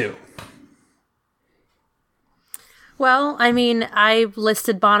 Peart 2. Well, I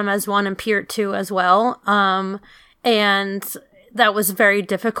listed Bonham as 1 and Peart 2 as well, and that was very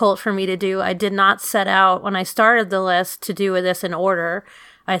difficult for me to do. I did not set out when I started the list to do this in order.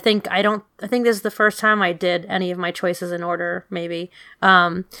 I think this is the first time I did any of my choices in order, maybe.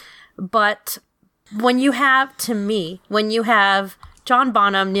 But when you have John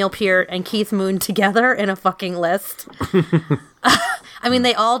Bonham, Neil Peart, and Keith Moon together in a fucking list,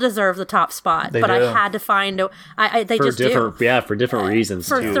 they all deserve the top spot. But I had to find they for just do. Yeah, for different reasons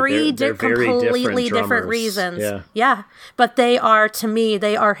for too. three they're completely very different reasons. Yeah. But they are, to me,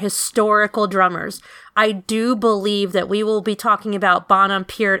 they are historical drummers. I do believe that we will be talking about Bonham,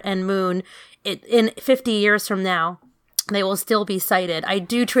 Peart, and Moon in 50 years from now. They will still be cited. I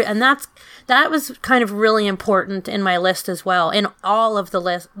do, and that was kind of really important in my list as well. In all of the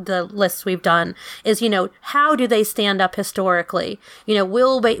lists we've done, is how do they stand up historically?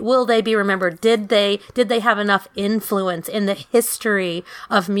 Will they be remembered? Did they have enough influence in the history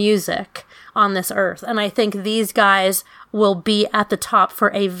of music on this earth? And I think these guys will be at the top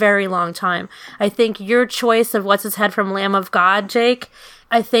for a very long time. I think your choice of what's his head from Lamb of God, Jake,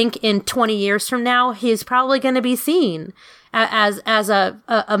 I think in 20 years from now, he's probably going to be seen as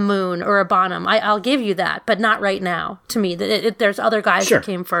a Moon or a Bonham. I'll give you that, but not right now. To me, there's other guys that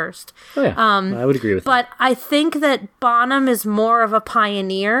came first. Oh, yeah. I would agree with that. But I think that Bonham is more of a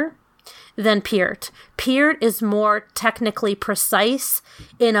pioneer than Peart. Peart is more technically precise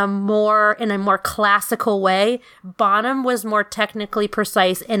in a more classical way. Bonham was more technically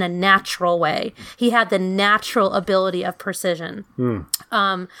precise in a natural way. He had the natural ability of precision.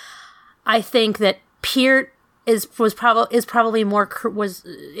 I think that Peart is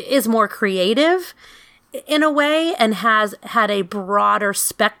more creative in a way and has had a broader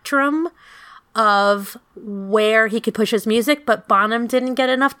spectrum of where he could push his music, but Bonham didn't get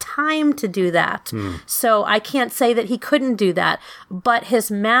enough time to do that. So I can't say that he couldn't do that, but his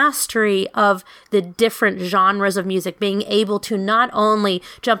mastery of the different genres of music, being able to not only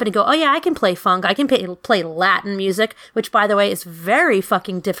jump in and go, oh yeah, I can play funk, I can play Latin music, which by the way is very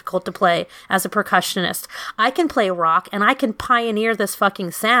fucking difficult to play as a percussionist. I can play rock and I can pioneer this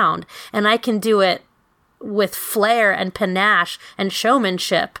fucking sound, and I can do it with flair and panache and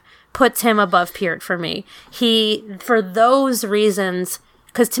showmanship, puts him above Peart for me. For those reasons,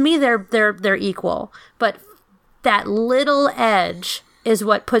 because to me they're equal, but that little edge is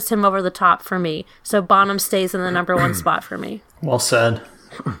what puts him over the top for me. So Bonham stays in the number 1 spot for me. Well said.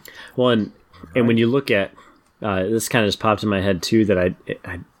 Well, and when you look at this, kind of just popped in my head too, that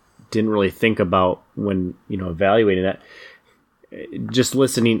I didn't really think about when, evaluating that. Just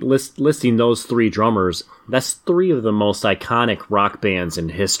listing those 3 drummers, that's 3 of the most iconic rock bands in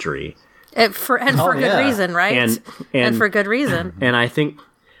history. For good reason, right? And for good reason. And I think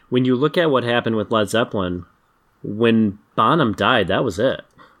when you look at what happened with Led Zeppelin, when Bonham died, that was it.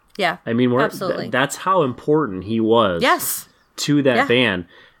 Yeah. I mean, absolutely. That's how important he was to that band.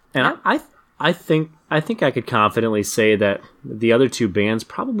 And I think I could confidently say that the other 2 bands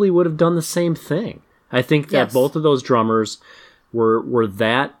probably would have done the same thing. I think that both of those drummers were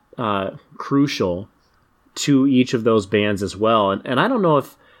that crucial to each of those bands as well. And I don't know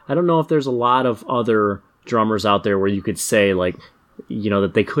if there's a lot of other drummers out there where you could say, like,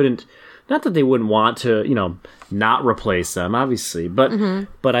 that they couldn't, not that they wouldn't want to, not replace them, obviously, but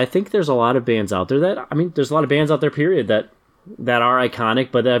I think there's a lot of bands out there there's a lot of bands out there, period, that are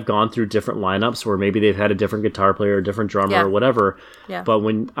iconic, but that have gone through different lineups where maybe they've had a different guitar player, a different drummer, or whatever. Yeah. But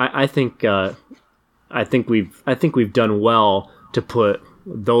when I think we've done well to put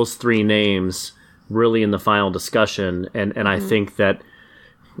those 3 names really in the final discussion, and I think that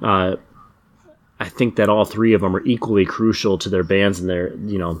all 3 of them are equally crucial to their bands, and they're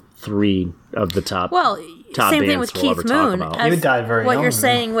 3 of the top. Well, same thing with Keith Moon. He died very young. What you're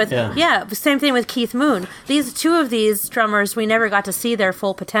saying with same thing with Keith Moon. These 2 of these drummers, we never got to see their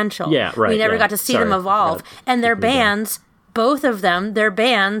full potential. Yeah, right. We never got to see them evolve, and their bands. Both of them, their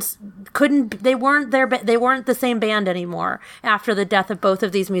bands they weren't the same band anymore after the death of both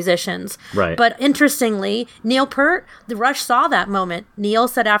of these musicians. Right. But interestingly, Neil Peart, the Rush saw that moment. Neil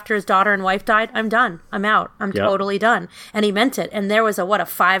said after his daughter and wife died, "I'm done. I'm out. I'm totally done." And he meant it. And there was a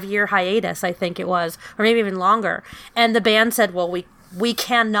 5-year hiatus, I think it was, or maybe even longer. And the band said, "Well, we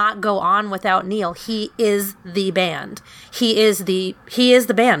cannot go on without Neil. He is the band. He is the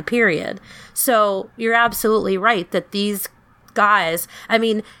band, period." So you're absolutely right that these guys, I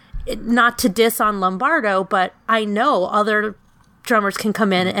mean, not to diss on Lombardo, but I know other drummers can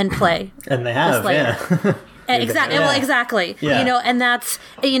come in and play. And they have, Exactly. Well, exactly. Yeah. And that's,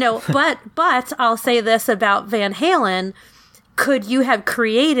 but I'll say this about Van Halen. Could you have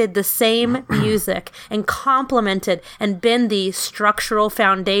created the same music and complemented and been the structural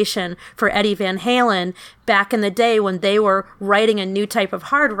foundation for Eddie Van Halen back in the day when they were writing a new type of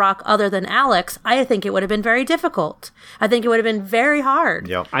hard rock other than Alex? I think it would have been very difficult. I think it would have been very hard.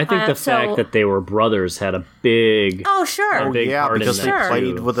 Yep. I think the fact that they were brothers had a big... Oh, sure. Because they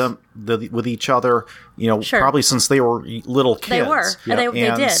played with them with each other, probably since they were little kids. They were. Yep.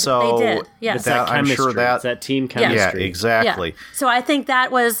 They did. So they did. Yes. I'm sure that team chemistry. Yeah, exactly. Yeah. So I think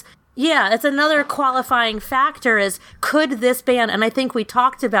that was... Yeah, it's another qualifying factor is, could this band, and I think we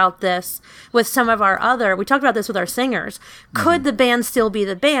talked about this with some of we talked about this with our singers, could the band still be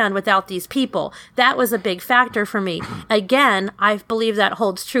the band without these people? That was a big factor for me. Again, I believe that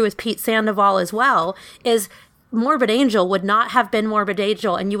holds true with Pete Sandoval as well, is Morbid Angel would not have been Morbid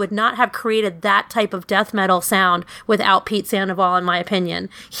Angel, and you would not have created that type of death metal sound without Pete Sandoval, in my opinion.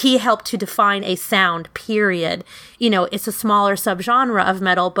 He helped to define a sound, period. It's a smaller subgenre of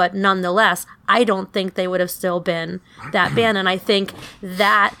metal, but nonetheless, I don't think they would have still been that band. And I think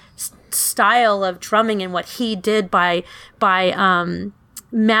that style of drumming and what he did by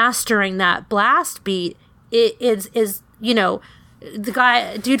mastering that blast beat is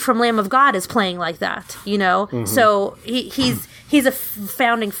the dude from Lamb of God is playing like that, Mm-hmm. So he's a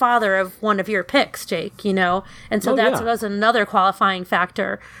founding father of one of your picks, Jake, and so that was another qualifying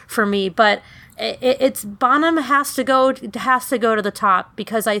factor for me. But it's Bonham has to go to the top,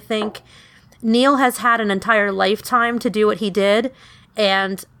 because I think Neil has had an entire lifetime to do what he did.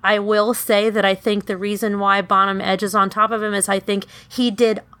 And I will say that I think the reason why Bonham edges on top of him is I think he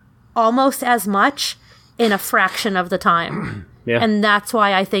did almost as much in a fraction of the time. Yeah. And that's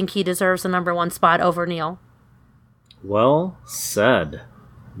why I think he deserves the number 1 spot over Neil. Well said.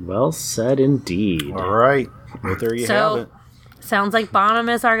 Well said indeed. All right. Well, there you have it. Sounds like Bonham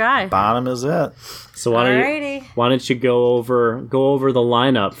is our guy. Bonham is it. So why don't you go over the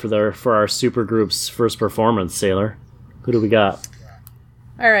lineup for our supergroup's first performance, Sailor? Who do we got?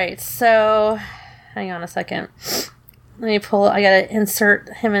 All right. So hang on a second. Let me I gotta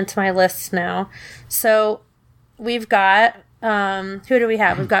insert him into my list now. So we've got who do we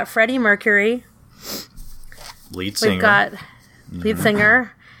have? We've got Freddie Mercury. Lead singer. We've got lead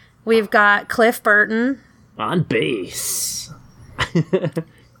singer. We've got Cliff Burton. On bass.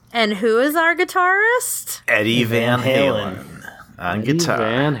 And who is our guitarist? Eddie Van Halen. On guitar.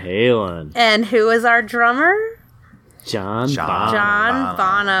 Van Halen. And who is our drummer? John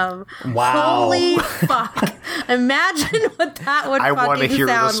Bonham. Wow. Holy fuck. Imagine what that would I want to fucking hear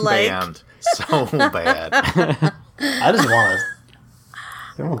sound this like. band so bad. I just want to.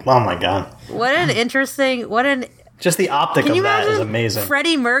 Oh my god. What an interesting. What an. Just the optic Can of you that imagine is amazing.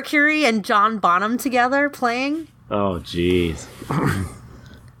 Freddie Mercury and John Bonham together playing? Oh, jeez.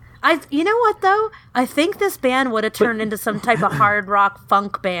 You know what though? I think this band would have turned into some type of hard rock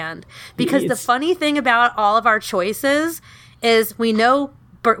funk band because the It's- funny thing about all of our choices is we know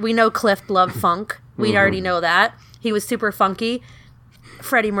Cliff loved funk. We already know that he was super funky.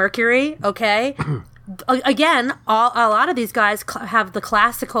 Freddie Mercury, okay. Again, a lot of these guys have the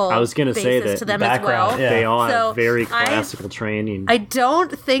classical. I was gonna say basis that to them as background, well. yeah. They all So have very I- classical training. I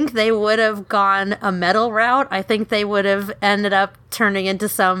don't think they would have gone a metal route. I think they would have ended up turning into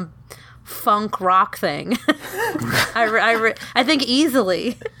some funk rock thing. I think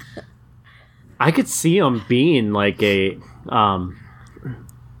easily. I could see them being like an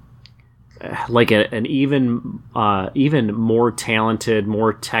even more talented,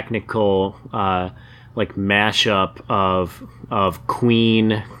 more technical, like mashup of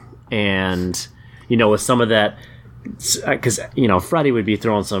Queen and with some of that, because Freddie would be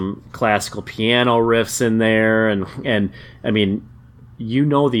throwing some classical piano riffs in there, and I mean,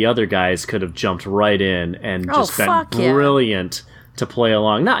 the other guys could have jumped right in and just been fuck yeah. brilliant to play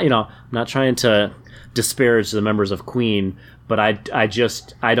along. Not trying to disparage the members of Queen, but I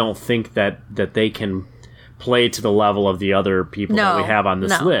don't think that they can play to the level of the other people that we have on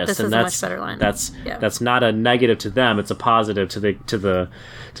this list. This and is that's a much better line. that's not a negative to them. It's a positive to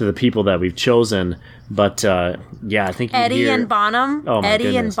the people that we've chosen. But I think Eddie and Bonham. Oh, my Eddie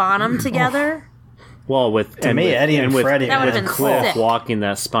goodness. and Bonham together. Well, with me, Eddie and Freddie That would've with been Cliff. sick. walking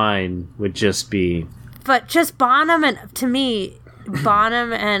that spine would just be. But just Bonham and to me,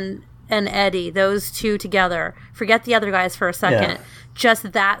 Bonham and Eddie, those two together. Forget the other guys for a second. Yeah.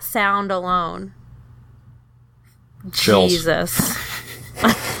 Just that sound alone. Chills. Jesus.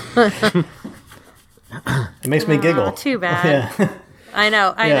 It makes me giggle. Too bad. Yeah, I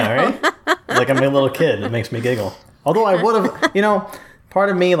know. yeah, right? Like I'm a little kid. It makes me giggle. Although I would have, part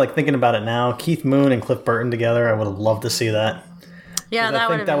of me, like thinking about it now, Keith Moon and Cliff Burton together, I would have loved to see that. Yeah, I that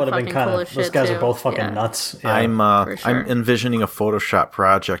think that would would have been kind of those guys are both fucking nuts. Yeah. I'm For sure. I'm envisioning a Photoshop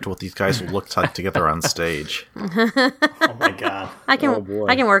project what these guys will look like together on stage. Oh my god. I can Oh, boy.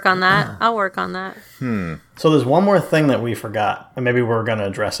 I can work on that. I'll work on that. So there's one more thing that we forgot, and maybe we're gonna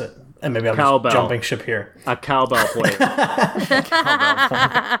address it. And maybe I'm Cowbell. just jumping ship here. A cowbell player.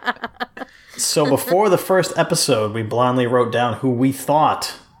 So before the first episode, we blindly wrote down who we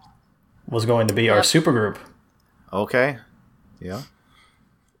thought was going to be our Yep. supergroup, Okay. Yeah.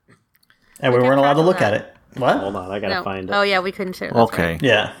 and we kept weren't allowed to track of look that. at it. What? Hold on, I gotta No. find it. Oh yeah, we couldn't share. That's Okay. right.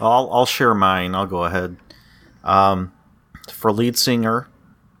 Yeah. I'll share mine. I'll go ahead. For lead singer,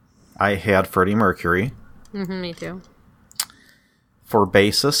 I had Freddie Mercury. Me too. For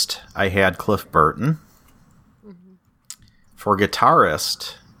bassist, I had Cliff Burton. For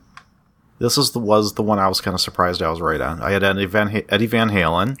guitarist, this was the one I was kind of surprised I was right on. I had Eddie Van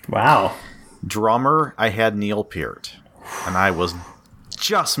Halen. Wow. Drummer, I had Neil Peart, and I was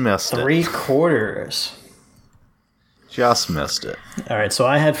just missed it. 3/4. Just missed it. All right, so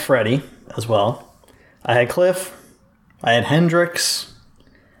I had Freddie as well. I had Cliff. I had Hendrix,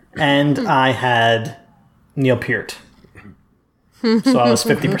 and I had Neil Peart. So I was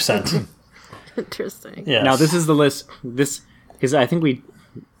 50%. Interesting. Yes. Now this is the list. This because I think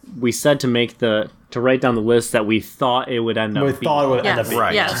we said to write down the list that we thought it would end up. we being. thought it would end Yes. up being.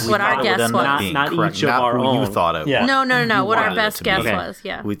 Right. Yes, We what our thought it would guess end up was. being Not correct, each of not our who own. you thought it. Yeah. No. What our wanted it best to be. guess Okay. was.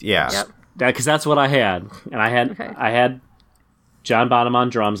 Yeah. Yes. Yep. Because that's what I had, and Okay. I had John Bonham on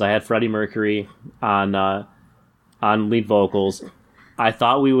drums. I had Freddie Mercury on lead vocals. I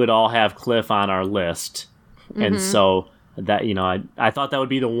thought we would all have Cliff on our list, and so that I thought that would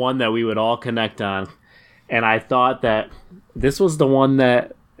be the one that we would all connect on, and I thought that this was the one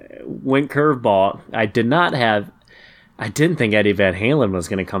that went curveball. I didn't think Eddie Van Halen was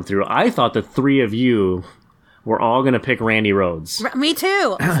going to come through. I thought the three of you were all going to pick Randy Rhoads. Me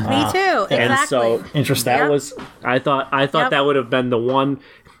too. Me too. Exactly. And so Interesting. that Yep. was I thought Yep. that would have been the one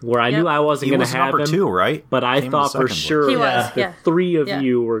where I knew Yep. I wasn't He going was to have number him, 2, right? but I Came in thought the for second sure He was, that yeah. the three of Yeah.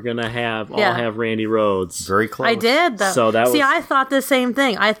 you were going to have all Yeah. have Randy Rhoads. Very close. I did though. So that See, was- I thought the same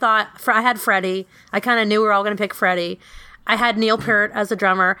thing. I thought I had Freddie. I kind of knew we were all going to pick Freddie. I had Neil Peart as a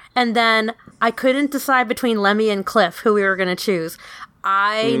drummer, and then I couldn't decide between Lemmy and Cliff who we were going to choose.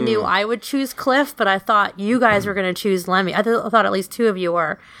 I knew I would choose Cliff, but I thought you guys were going to choose Lemmy. I thought at least two of you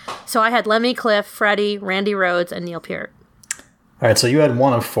were. So I had Lemmy, Cliff, Freddie, Randy Rhoads, and Neil Peart. All right, so you had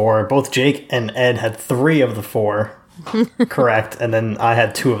 1 of 4. Both Jake and Ed had 3 of the 4 correct, and then I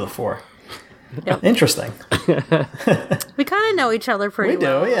had 2 of the 4. Yep. Interesting. We kind of know each other pretty We do,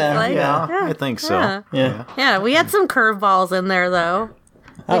 well. yeah, Yeah, I think so. Yeah. Yeah. Yeah, we had some curveballs in there though.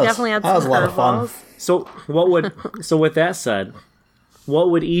 definitely had that was some a lot of fun. curveballs. So with that said, what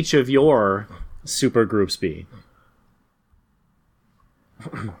would each of your super groups be?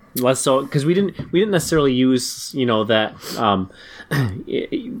 Because we didn't necessarily use that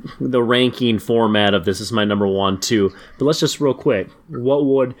the ranking format of this is my number 1, 2, but let's just real quick, what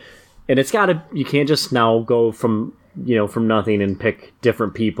would, and you can't just now go from nothing and pick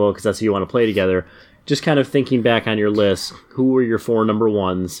different people because that's who you want to play together. Just kind of thinking back on your list, who were your 4 number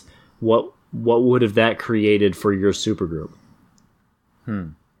 1s? What would have that created for your supergroup?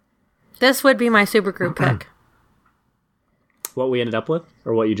 This would be my supergroup pick. What we ended up with,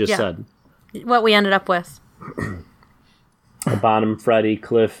 or what you just said? What we ended up with. Bonham, Freddie,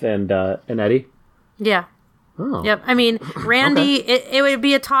 Cliff, and Eddie. Yeah. Oh. Yep. I mean, Randy. Okay. It would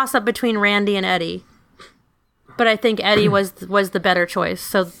be a toss up between Randy and Eddie, but I think Eddie was the better choice.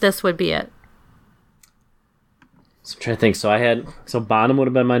 So this would be it. So I'm trying to think. So Bonham would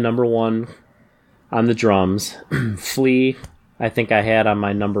have been my number 1 on the drums. Flea, I think I had on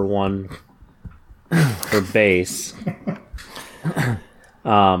my number 1 for bass.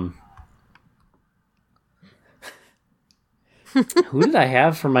 Who did I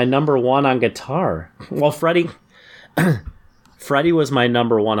have for my number 1 on guitar? Well, Freddie was my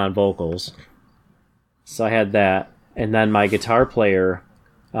number 1 on vocals, so I had that, and then my guitar players,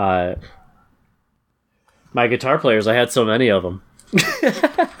 I had so many of them.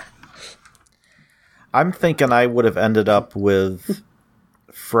 I'm thinking I would have ended up with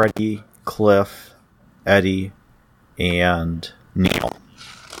Freddie, Cliff, Eddie, and Neil.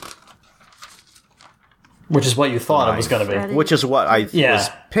 Which is what you thought it was going to be. Which is what I was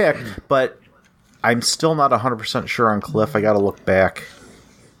picked, but I'm still not 100% sure on Cliff. I got to look back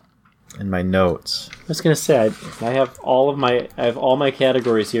in my notes. I was going to say I have all my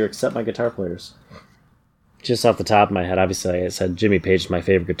categories here except my guitar players. Just off the top of my head, obviously I said Jimmy Page is my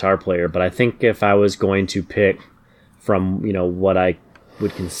favorite guitar player, but I think if I was going to pick from what I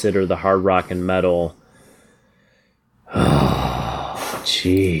would consider the hard rock and metal,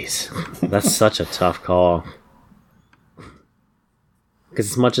 jeez, that's such a tough call.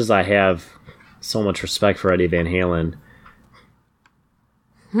 Because as much as I have so much respect for Eddie Van Halen,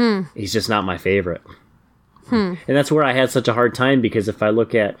 he's just not my favorite. And that's where I had such a hard time, because if I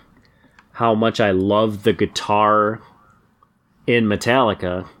look at how much I love the guitar in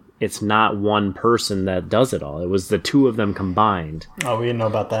Metallica, it's not one person that does it all. It was the 2 of them combined. Oh, we didn't know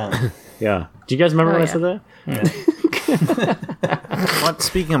about that. Yeah. Do you guys remember when I said that? Yeah. But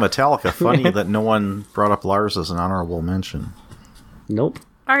speaking of Metallica, funny that no one brought up Lars as an honorable mention. Nope.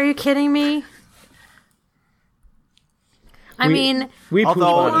 Are you kidding me?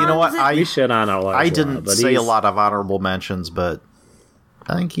 Although, you know what, we shit on our Lars. I didn't say a lot of honorable mentions, but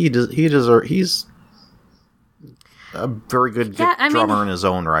I think he's a very good drummer in his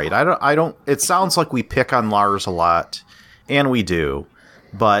own right. I don't. It sounds like we pick on Lars a lot, and we do,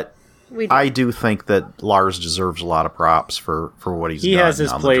 but I do think that Lars deserves a lot of props for what he's done. Has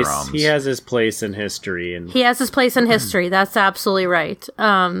his on place. The drums. He has his place in history, and he has his place in history. That's absolutely right.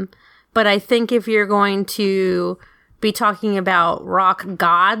 But I think if you're going to be talking about rock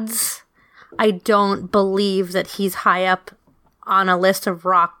gods, I don't believe that he's high up on a list of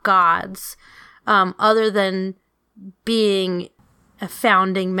rock gods, other than being a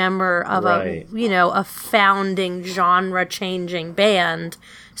founding member of a founding genre-changing band.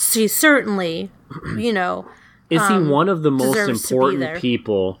 So certainly, is he one of the most important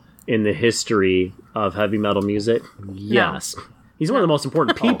people in the history of heavy metal music? Yes, he's one of the most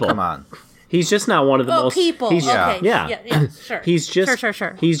important people. Oh, come on. He's just not one of the most people. He's, okay. Yeah, sure. He's just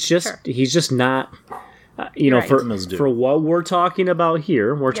sure. He's just not. Right. For what we're talking about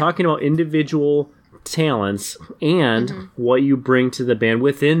here, we're talking about individual talents and what you bring to the band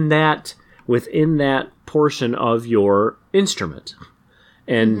within that portion of your instrument.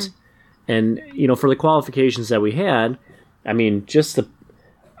 And for the qualifications that we had, I mean,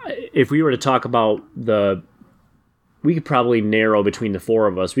 if we were to talk about we could probably narrow between the 4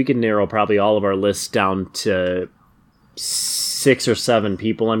 of us. We could narrow probably all of our lists down to 6 or 7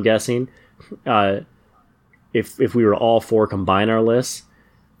 people, I'm guessing. If we were all 4 combine our lists,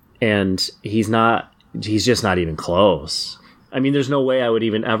 and he's just not even close. I mean, there's no way I would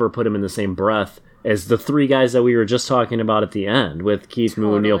even ever put him in the same breath as the 3 guys that we were just talking about at the end with Keith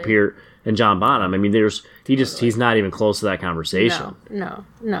Moon, Neil Peart, and John Bonham. I mean, he's not even close to that conversation. No.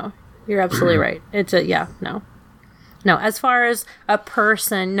 You're absolutely right. No, as far as a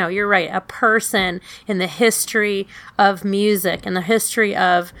person, no, you're right. A person in the history of music, in the history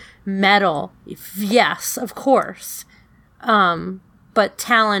of metal, yes, of course. But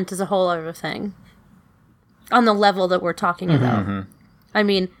talent is a whole other thing on the level that we're talking about. I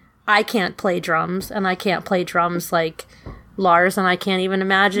mean, I can't play drums, and I can't play drums like Lars, and I can't even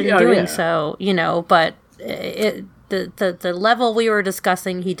imagine doing so, but the level we were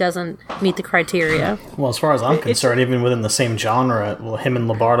discussing, he doesn't meet the criteria. Well, as far as I'm concerned, even within the same genre, him and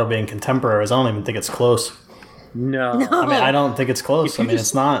Lombardo being contemporaries, I don't even think it's close. No. I mean, I don't think it's close. I mean,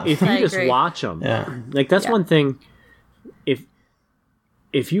 it's not. If you I just agree. watch them, Yeah. like that's one thing.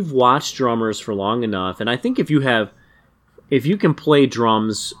 If you've watched drummers for long enough, and I think if you can play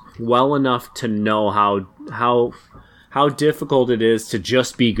drums well enough to know how difficult it is to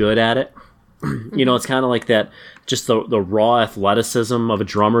just be good at it, it's kind of like that, just the raw athleticism of a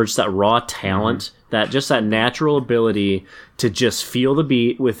drummer, just that raw talent, that natural ability to just feel the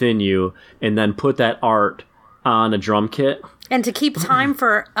beat within you and then put that art on a drum kit. And to keep time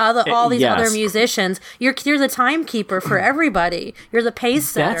for all these Yes. other musicians, you're the timekeeper for everybody. You're the pace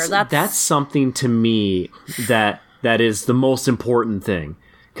setter. That's something to me that is the most important thing.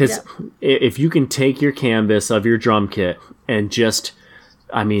 Because if you can take your canvas of your drum kit and just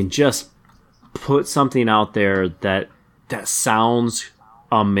put something out there that sounds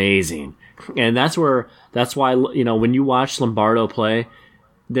amazing, and that's why when you watch Lombardo play,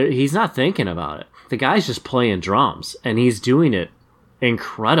 he's not thinking about it. The guy's just playing drums, and he's doing it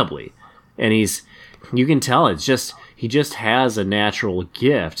incredibly, and you can tell he just has a natural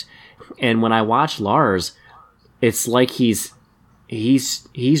gift. And when I watch Lars, it's like he's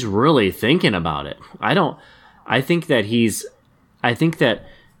really thinking about it. I think that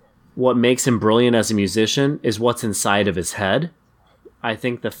what makes him brilliant as a musician is what's inside of his head. I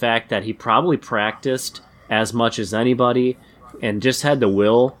think the fact that he probably practiced as much as anybody and just had the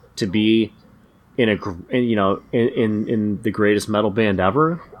will to be in the greatest metal band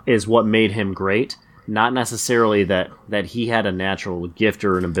ever is what made him great. Not necessarily that he had a natural gift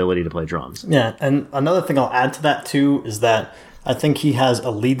or an ability to play drums. Yeah, and another thing I'll add to that too is that I think he has a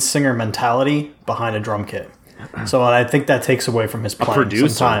lead singer mentality behind a drum kit. So I think that takes away from his playing producer.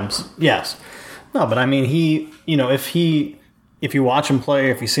 sometimes. Yes. No, but I mean, if you watch him play,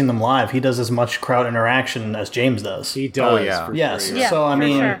 if you've seen them live, he does as much crowd interaction as James does. He does. Oh, yeah. for Yes. sure, Yeah, So I for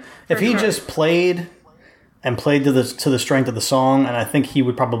mean, sure. if For he sure. just played to the strength of the song, and I think he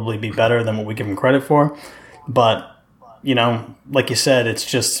would probably be better than what we give him credit for. But like you said, it's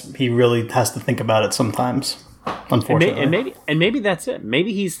just he really has to think about it sometimes. Unfortunately, And maybe that's it.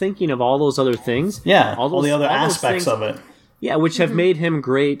 Maybe he's thinking of all those other things. yeah, all the other all those aspects things- of it. Yeah, which have made him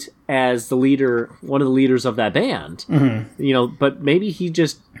great as the leader, one of the leaders of that band. Mm-hmm. But maybe he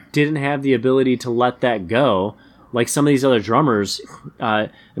just didn't have the ability to let that go, like some of these other drummers.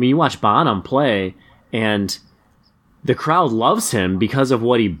 You watch Bonham play, and the crowd loves him because of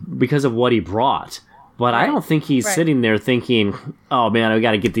what he brought. But I don't think he's sitting there thinking, "Oh man, I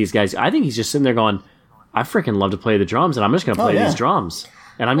got to get these guys." I think he's just sitting there going, "I freaking love to play the drums, and I'm just going to play these drums,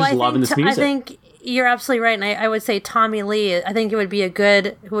 and I'm just loving this music." I think you're absolutely right, and I would say Tommy Lee. I think it would be a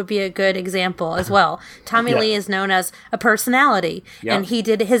good example as well. Tommy Lee is known as a personality, and he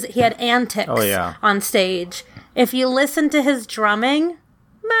had antics on stage. If you listen to his drumming,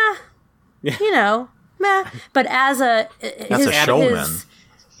 meh. But as a showman.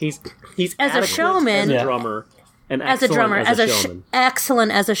 He's as a adequate showman, as a drummer, and as a drummer, as a showman.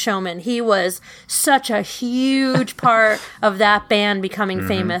 excellent as a showman. He was such a huge part of that band becoming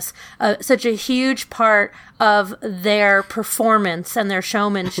famous, such a huge part of their performance and their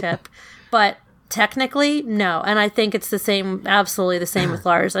showmanship. But technically, no. And I think it's absolutely the same with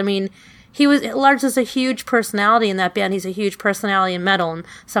Lars. I mean, Lars is a huge personality in that band. He's a huge personality in metal, and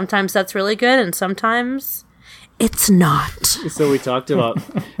sometimes that's really good, and sometimes it's not. So we talked about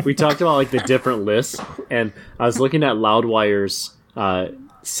like the different lists, and I was looking at Loudwire's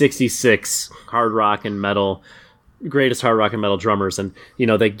 66 hard rock and metal greatest hard rock and metal drummers, and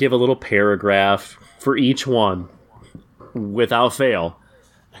they give a little paragraph for each one without fail.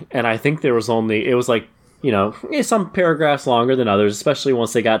 And I think it was some paragraphs longer than others, especially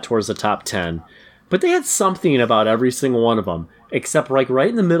once they got towards the top 10. But they had something about every single one of them, except like right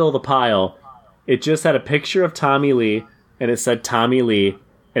in the middle of the pile, it just had a picture of Tommy Lee, and it said Tommy Lee,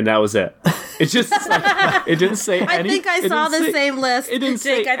 and that was it. It just it didn't say anything. I think I saw the same list. It didn't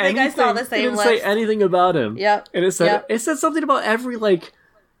Jake, say I think I saw the same It didn't list. say anything about him. Yep. And it said something about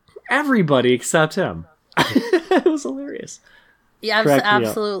everybody except him. It was hilarious. Yeah, Cracked me up.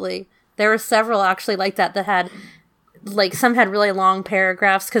 absolutely. There were several actually like that had, like, some had really long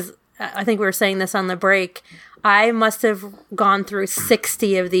paragraphs, because I think we were saying this on the break. I must have gone through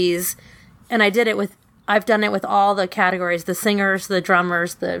 60 of these, and I've done it with all the categories, the singers, the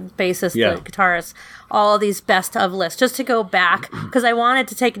drummers, the bassists, the guitarists, all of these best of lists, just to go back, because I wanted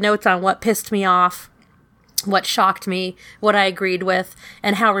to take notes on what pissed me off, what shocked me, what I agreed with,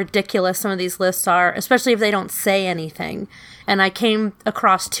 and how ridiculous some of these lists are, especially if they don't say anything. And I came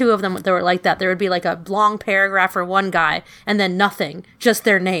across 2 of them that were like that. There would be like a long paragraph for one guy, and then nothing, just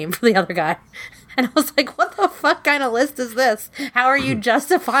their name for the other guy. And I was like, what the fuck kind of list is this? How are you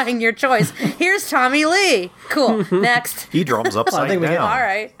justifying your choice? Here's Tommy Lee. Cool. Next. He drums upside think we down. get- All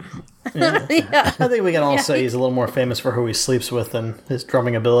right. Yeah. Yeah. I think we can all Yeah, say he's a little more famous for who he sleeps with than his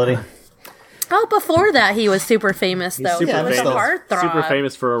drumming ability. Oh, before that, he was super famous, though. super He was a famous. heartthrob. Super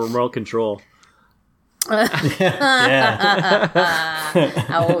famous for a remote control. Yeah.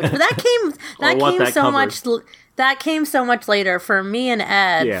 Ouch. But that Or what came that so covered. much. That came so much later for me and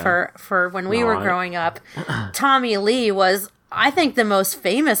Ed. Yeah. For when we were I- growing up, Tommy Lee was, I think, the most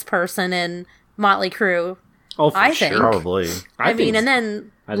famous person in Motley Crue. Oh, for I sure. think. Probably. I mean, think and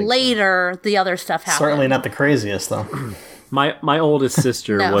then think so. later the other stuff happened. Certainly not the craziest, though. My oldest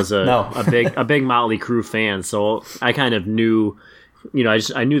sister No. was a No. a big Motley Crue fan, so I kind of knew,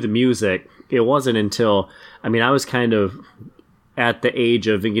 I knew the music. It wasn't until, I was kind of at the age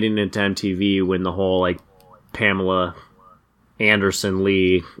of getting into MTV when the whole like Pamela Anderson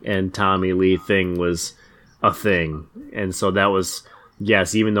Lee and Tommy Lee thing was a thing, and so that was,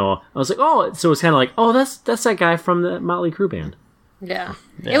 yes. Even though I was like, oh, so it's kind of like, oh, that's that guy from the Motley Crue band. Yeah.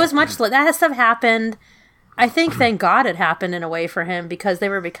 It was much that stuff happened. I think, thank God, it happened in a way for him because they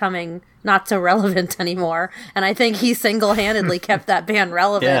were becoming not so relevant anymore. And I think he single-handedly kept that band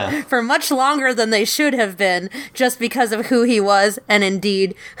relevant Yeah. for much longer than they should have been, just because of who he was and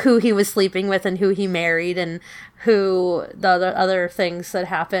indeed who he was sleeping with and who he married and who the other things that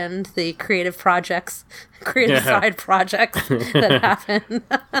happened, the creative side projects that happened.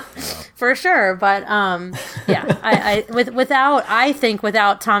 For sure. But yeah,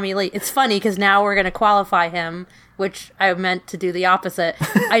 without Tommy Lee, it's funny because now we're going to qualify him, which I meant to do the opposite.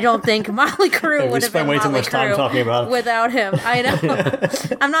 I don't think Motley Crue we would have spent been way too Motley much time Crue talking about it. without him. I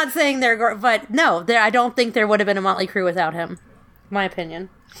know. I'm not saying but no, I don't think there would have been a Motley Crue without him. My opinion.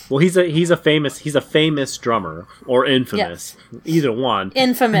 Well, he's a famous drummer, or infamous, either one.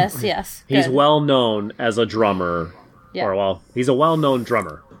 Infamous, yes. He's Good. well known as a drummer, Yeah. or well, he's a well-known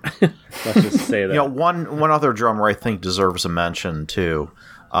drummer. Let's just say that. One other drummer I think deserves a mention too.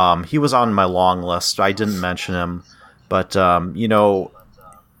 He was on my long list. I didn't mention him, but a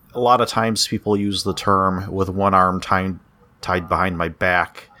lot of times people use the term "with one arm tied behind my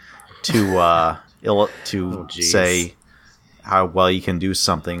back" to geez. say how well you can do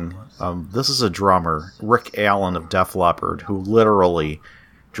something. This is a drummer, Rick Allen of Def Leppard, who literally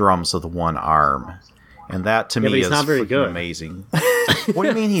drums with one arm. And that to but me he's is not very freaking good. amazing. What do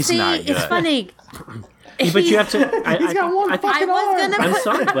you mean he's See, not good? it's funny. But you have to. He's got one I think, fucking I was arm. gonna I'm put-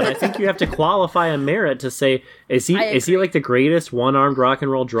 sorry, but I think you have to qualify a merit to say, is he agree. like the greatest one-armed rock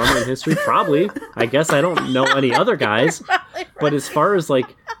and roll drummer in history? Probably. I guess I don't know any other guys. But as far as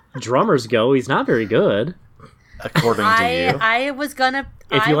like drummers go, he's not very good. According to you. I was gonna.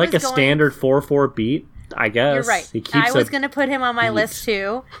 If you like a standard 4/4 beat, I guess You're right. He keeps I was a- going to put him on my list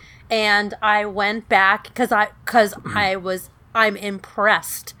too, and I went back because I'm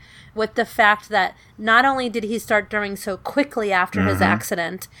impressed with the fact that not only did he start drumming so quickly after his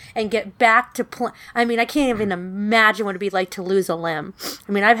accident and get back to I can't even imagine what it'd be like to lose a limb.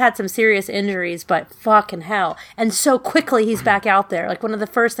 I mean, I've had some serious injuries, but fucking hell. And so quickly he's back out there. Like one of the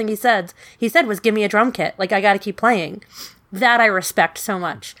first things he said was, give me a drum kit. Like I got to keep playing. That I respect so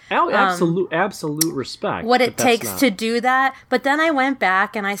much. absolute respect. What but it that's takes not- to do that. But then I went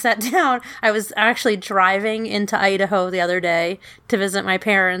back and I sat down. I was actually driving into Idaho the other day to visit my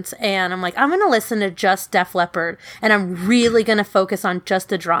parents, and I'm like, I'm going to listen to just Def Leppard, and I'm really going to focus on just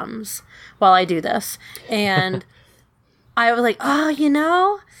the drums while I do this. And I was like,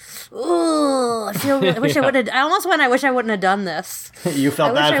 ooh, I wish I would have. I almost went, I wish I wouldn't have done this. You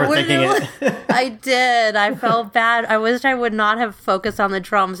felt bad for thinking it. I did. I felt bad. I wish I would not have focused on the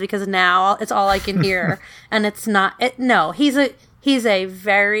drums because now it's all I can hear, and it's not. No, he's a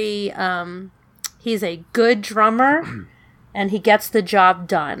very he's a good drummer, and he gets the job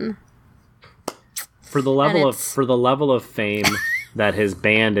done. for the level of it's- fame that his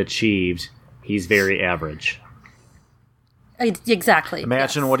band achieved, he's very average. Exactly.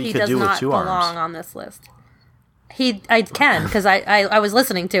 Imagine what he could does do with not two arms. belong on this list. I can because I was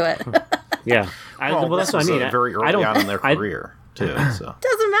listening to it. Yeah, well, that's what I this mean. was very I don't- early on in their I- career too. So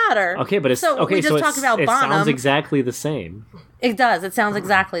Doesn't matter. Okay, but it's so okay. we just so talked about it Bonham. sounds exactly the same. It does. It sounds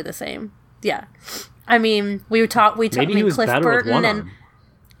exactly the same. Yeah. I mean, we talked. Maybe he was Cliff better with one Burton and arm.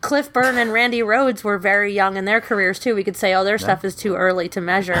 Cliff Burton and Randy Rhoads were very young in their careers too. We could say, oh, their stuff is too early to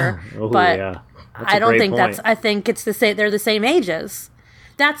measure, Oh, but yeah. That's I a don't great think point. I think it's the same. They're the same ages.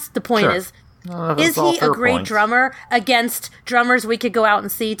 That's the point. Sure. Is Is he a great drummer against drummers we could go out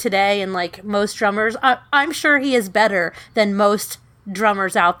and see today? And like most drummers, I'm sure he is better than most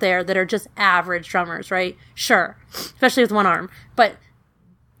drummers out there that are just average drummers, right? Sure. Especially with one arm. But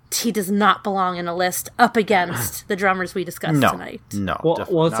he does not belong in a list up against the drummers we discussed tonight. No.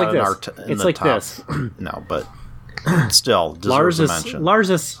 Well, it's like this. It's like this. No, but still, deserves a mention. Lars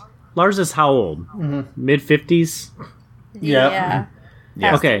is how old? Mid-50s? Yeah.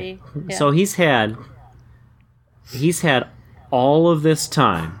 Okay, so he's had all of this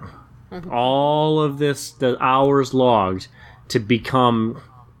time, all of the hours logged to become.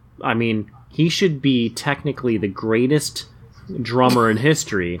 I mean, he should be technically the greatest drummer in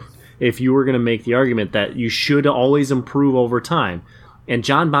history. If you were going to make the argument that you should always improve over time, and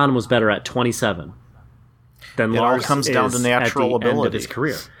John Bonham was better at 27 than Lars comes down to natural at the ability. end of his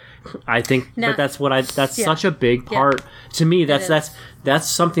career. I think, now, but that's such a big part to me. That's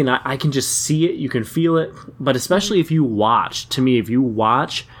something I can just see it. You can feel it. But especially if you watch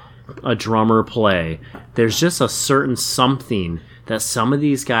a drummer play, there's just a certain something that some of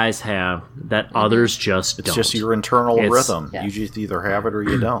these guys have that others just don't. It's just your internal rhythm. You just either have it or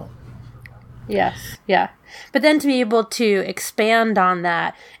you don't. Yes, yeah. But then to be able to expand on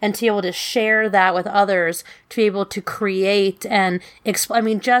that and to be able to share that with others, to be able to create and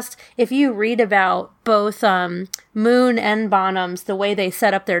just if you read about both Moon and Bonham's, the way they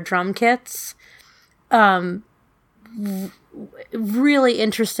set up their drum kits, really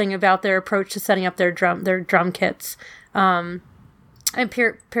interesting about their approach to setting up their drum kits. And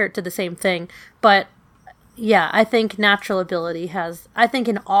Parrott did the same thing, but yeah, I think natural ability I think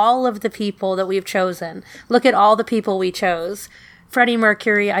in all of the people that we've chosen, look at all the people we chose. Freddie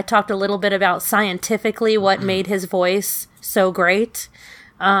Mercury, I talked a little bit about scientifically what made his voice so great.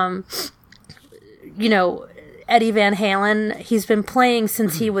 Eddie Van Halen, he's been playing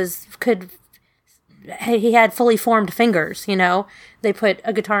since he had fully formed fingers, They put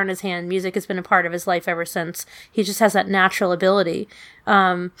a guitar in his hand. Music has been a part of his life ever since. He just has that natural ability.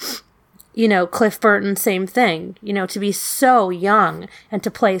 Cliff Burton, same thing. To be so young and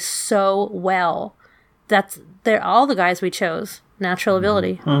to play so well. They're all the guys we chose. Natural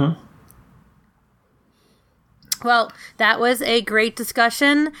ability. Mm-hmm. Well, that was a great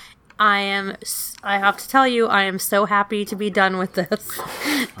discussion. I have to tell you, I am so happy to be done with this.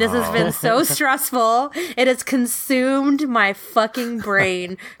 This has been so stressful. It has consumed my fucking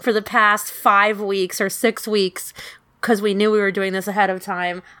brain for the past 5 weeks or 6 weeks. Because we knew we were doing this ahead of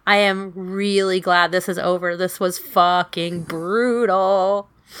time. I am really glad this is over. This was fucking brutal.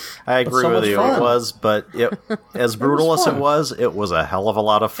 I agree with you. Fun. It was, but as brutal as it was a hell of a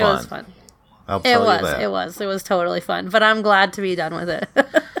lot of fun. It was fun. I'll tell you that. It was totally fun. But I'm glad to be done with it.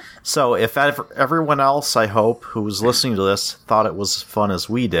 So if everyone else, I hope, who was listening to this thought it was fun as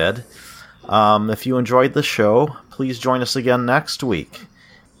we did, if you enjoyed the show, please join us again next week.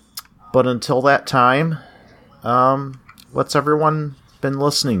 But until that time... what's everyone been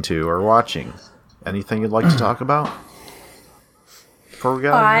listening to or watching? Anything you'd like to talk about? Before we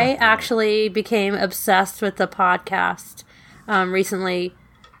go, I actually became obsessed with the podcast recently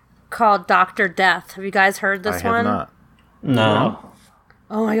called Dr. Death. Have you guys heard this one? I have not. No.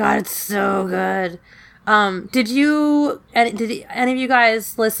 Oh my god, it's so good. Did any of you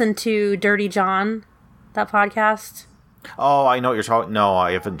guys listen to Dirty John, that podcast? Oh, I know what you're talking. No,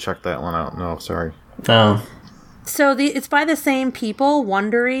 I haven't checked that one out. No, sorry. No. So it's by the same people,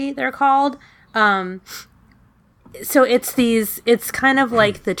 Wondery, they're called. So it's kind of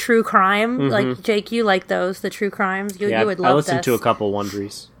like the true crime. Mm-hmm. Like, Jake, you like those, the true crimes. You would love this. I listened to a couple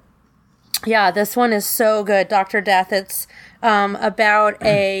Wonderies. Yeah, this one is so good. Dr. Death. It's about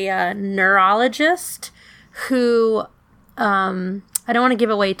a neurologist who, I don't want to give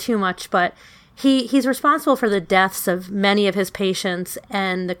away too much, but he's responsible for the deaths of many of his patients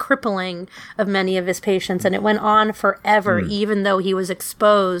and the crippling of many of his patients. And it went on forever, even though he was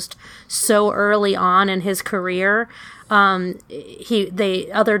exposed so early on in his career.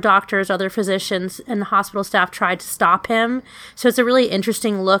 Other doctors, other physicians, and hospital staff tried to stop him. So it's a really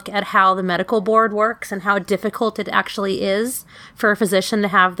interesting look at how the medical board works and how difficult it actually is for a physician to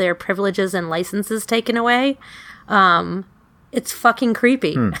have their privileges and licenses taken away. It's fucking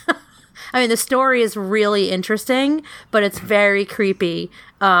creepy. I mean, the story is really interesting, but it's very creepy.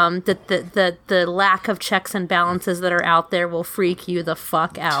 That the lack of checks and balances that are out there will freak you the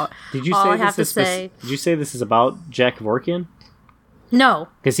fuck out. Did you say this is about Jack Kevorkian? No,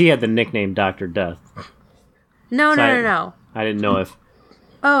 because he had the nickname Dr. Death. No. I didn't know if.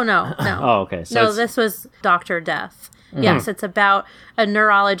 Oh no. Oh, okay. So this was Dr. Death. Mm-hmm. Yes, it's about a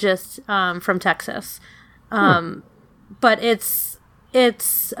neurologist from Texas. But it's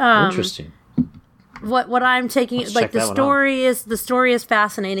interesting. what I'm taking, Let's like check the that one story is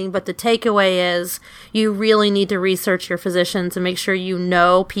fascinating, but the takeaway is you really need to research your physicians and make sure you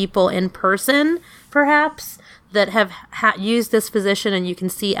know people in person, perhaps, that have used this physician, and you can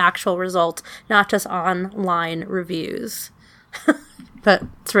see actual results, not just online reviews. But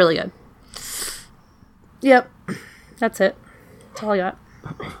it's really good. Yep, that's it. That's all I got.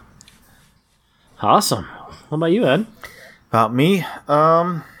 Awesome. What about you, Ed? About me?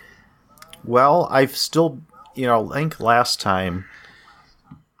 Well, I've still, I think last time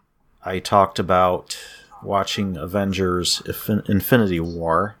I talked about watching Avengers Infinity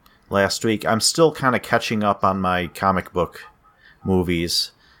War last week. I'm still kind of catching up on my comic book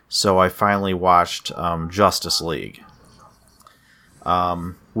movies, so I finally watched Justice League,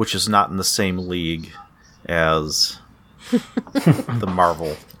 which is not in the same league as the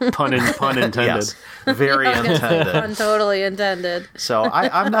Marvel. Pun intended. Yes, very intended. Pun totally intended. So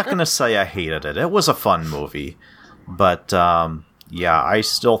I'm not going to say I hated it. It was a fun movie. But, I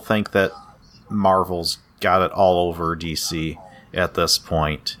still think that Marvel's got it all over DC at this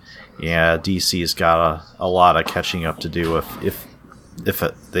point. Yeah, DC's got a lot of catching up to do if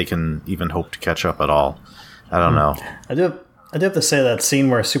they can even hope to catch up at all. I don't know. I do have to say that scene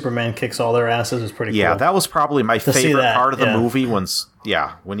where Superman kicks all their asses is pretty cool. Yeah, that was probably my see favorite that, part of the yeah. movie when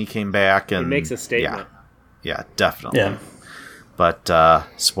he came back and It makes a statement. Yeah, definitely. Yeah. But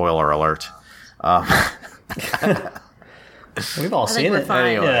spoiler alert. We've all I think seen we're it.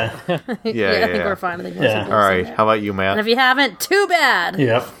 fine. Yeah. Yeah, I think yeah. we're fine. I think most Yeah. people All have right, seen it. how about you, Matt? And if you haven't, too bad.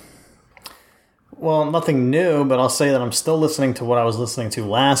 Yep. Well, nothing new, but I'll say that I'm still listening to what I was listening to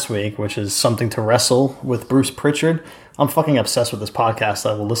last week, which is Something to Wrestle with Bruce Pritchard. I'm fucking obsessed with this podcast.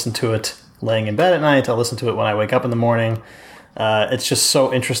 I will listen to it laying in bed at night. I'll listen to it when I wake up in the morning. It's just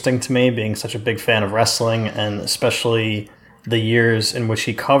so interesting to me, being such a big fan of wrestling, and especially the years in which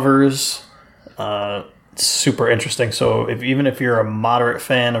he covers. It's super interesting. So even if you're a moderate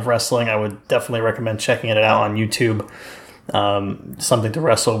fan of wrestling, I would definitely recommend checking it out on YouTube. Something to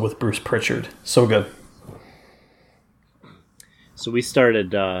Wrestle with Bruce Pritchard. So good. So we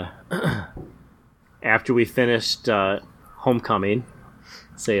started after we finished Homecoming,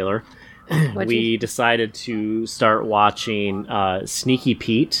 Sailor. We decided to start watching Sneaky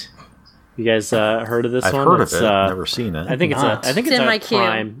Pete. You guys heard of this I've one? heard It's, of it. Never seen it. I think it's in a my queue.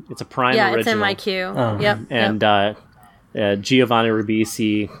 Prime. It's a Prime Yeah, original. it's in my queue. Yep. And Giovanni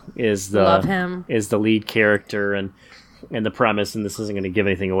Ribisi is Love him. the lead character, and the premise, and this isn't going to give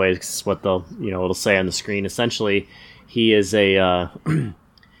anything away because it's what it'll say on the screen. Essentially, he is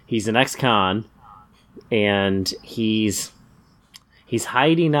he's an ex-con, and he's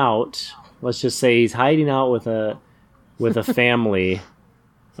hiding out. Let's just say he's hiding out with a family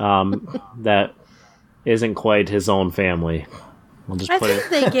that isn't quite his own family. We'll just I put think it.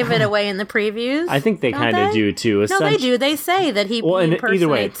 they give it away in the previews. I think they don't kind of they? do too. No, they do. They say that he And either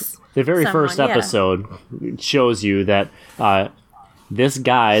way, impersonates the very someone, first yeah. episode shows you that this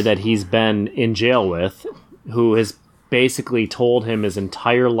guy that he's been in jail with, who has basically told him his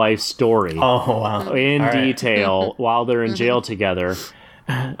entire life story Oh, wow. in All right. detail while they're in jail together,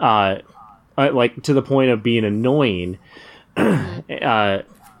 like to the point of being annoying.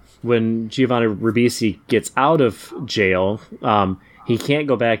 When Giovanni Ribisi gets out of jail, he can't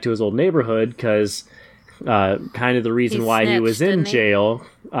go back to his old neighborhood because kind of the reason He why he was snitched, in didn't he? jail,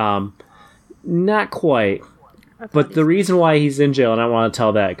 not quite. But the reason why he's in jail, and I want to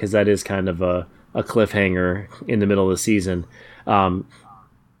tell that because that is kind of a cliffhanger in the middle of the season,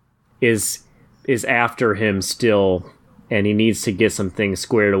 is after him still, and he needs to get some things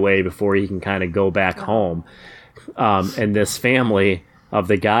squared away before he can kind of go back home. And this family of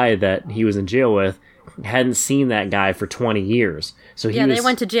the guy that he was in jail with hadn't seen that guy for 20 years. So he they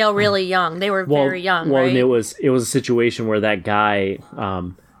went to jail really young. They were very young, well, right? and it was a situation where that guy's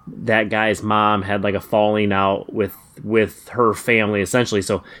mom had like a falling out with her family essentially.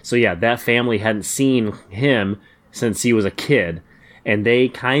 So yeah, that family hadn't seen him since he was a kid, and they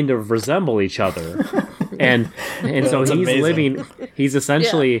kind of resemble each other. And so he's amazing. he's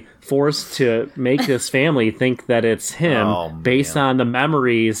essentially forced to make this family think that it's him Oh, based man. on the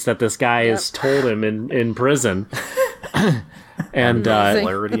memories that this guy has told him in prison. And Amazing.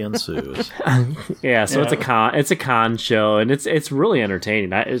 Hilarity ensues. yeah, so it's a con show, and it's really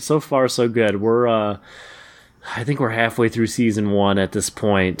entertaining. It's so far so good. We're I think we're halfway through season 1 at this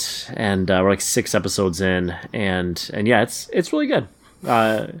point, and we're like 6 episodes in, and yeah, it's really good.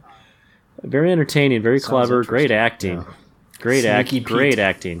 Very entertaining, very clever, great acting, great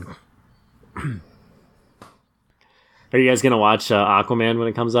acting. Are you guys gonna watch Aquaman when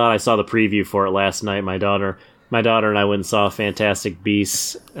it comes out? I saw the preview for it last night. My daughter my daughter and I went and saw Fantastic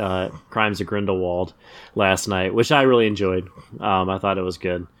Beasts, Crimes of Grindelwald last night, which I really enjoyed. I thought it was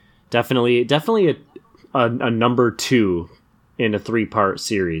good. Definitely a number 2 in a 3-part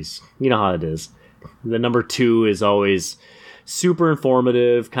series. You know how it is. The number 2 is always super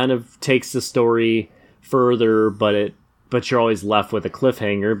informative, kind of takes the story further, but you're always left with a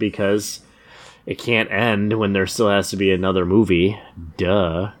cliffhanger because it can't end when there still has to be another movie.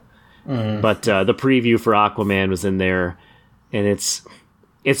 Duh. But the preview for Aquaman was in there, and it's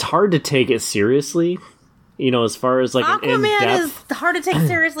hard to take it seriously. As far as like Aquaman is hard to take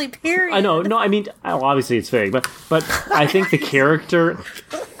seriously. Period. I know. No, I mean, obviously it's fake, but I think the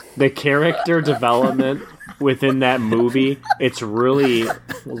character development within that movie, it's really,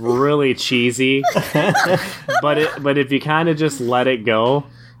 really cheesy. but if you kind of just let it go,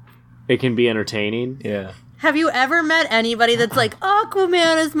 it can be entertaining. Yeah. Have you ever met anybody that's like,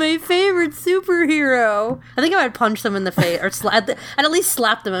 Aquaman is my favorite superhero? I think I would punch them in the face, or I'd at least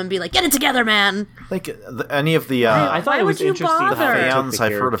slap them and be like, get it together, man. Like, any of the I thought it was interesting. the bother? fans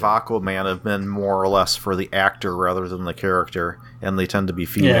I've heard of Aquaman have been more or less for the actor rather than the character, and they tend to be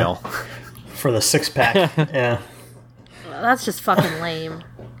female. For the 6-pack. Yeah. That's just fucking lame.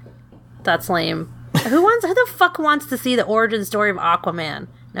 That's lame. Who the fuck wants to see the origin story of Aquaman?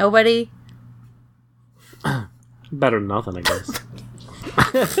 Nobody? Better than nothing, I guess.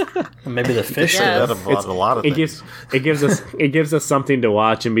 Maybe the fish. Yeah. That about a lot of things. It gives us something to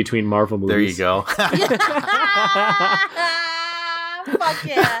watch in between Marvel movies. There you go. Fuck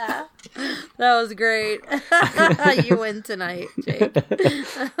yeah. That was great. You win tonight, Jake.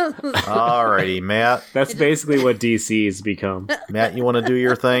 Alrighty, Matt. That's basically what DC's become. Matt, you want to do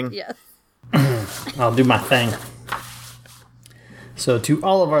your thing? Yes. I'll do my thing. So to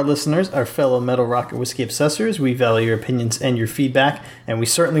all of our listeners, our fellow Metal Rocket Whiskey Obsessors, we value your opinions and your feedback, and we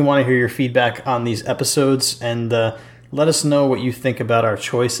certainly want to hear your feedback on these episodes, and let us know what you think about our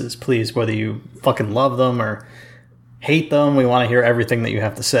choices, please, whether you fucking love them or hate them. We want to hear everything that you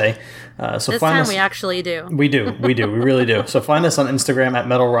have to say. So This find time us. we actually do. We do, we really do. So find us on Instagram at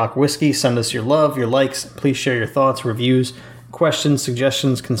Metal Rock Whiskey. Send us your love, your likes. Please share your thoughts, reviews, questions,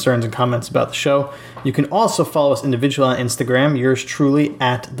 suggestions, concerns, and comments about the show. You can also follow us individually on Instagram. Yours truly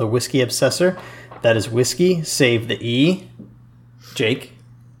at The Whiskey Obsessor. That is whiskey, save the E. Jake.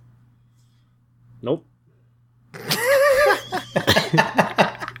 Nope.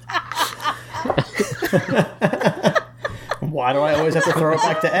 Why do I always have to throw it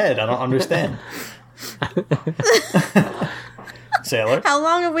back to Ed? I don't understand. Sailor. How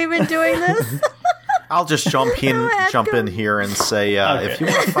long have we been doing this? I'll just jump in here and say, if you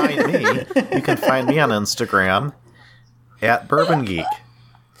want to find me, you can find me on Instagram at Bourbon Geek.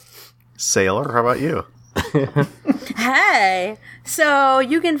 Sailor, how about you? Hey, so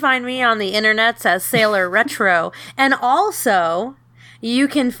you can find me on the internets as Sailor Retro, and also you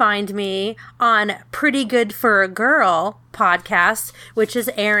can find me on Pretty Good for a Girl podcast, which is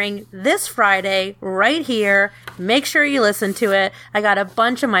airing this Friday right here. Make sure you listen to it. I got a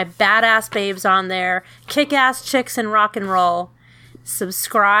bunch of my badass babes on there, kick-ass chicks and rock and roll.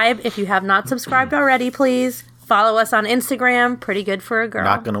 Subscribe if you have not subscribed already, please. Follow us on Instagram, Pretty Good for a Girl.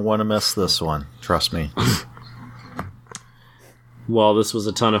 Not going to want to miss this one. Trust me. Well, this was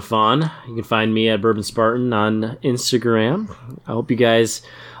a ton of fun. You can find me at Bourbon Spartan on Instagram. I hope you guys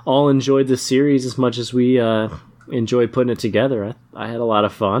all enjoyed this series as much as we enjoyed putting it together. I had a lot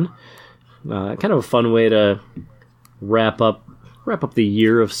of fun. Kind of a fun way to wrap up the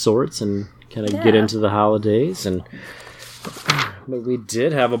year of sorts and kind of get into the holidays. But we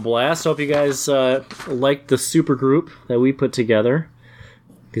did have a blast. Hope you guys liked the super group that we put together.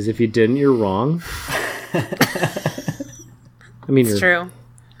 Because if you didn't, you're wrong. I mean, It's true.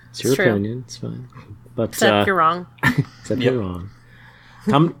 It's your opinion. It's fine. But Except you're wrong. Except you're wrong.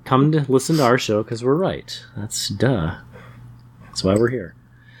 Come to listen to our show because we're right. That's duh. That's why we're here.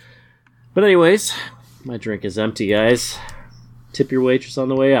 But anyways, my drink is empty, guys. Tip your waitress on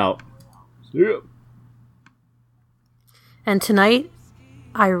the way out. See ya. And tonight,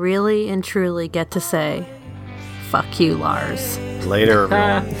 I really and truly get to say, fuck you, Lars. Later,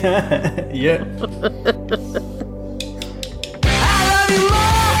 everyone. Yeah.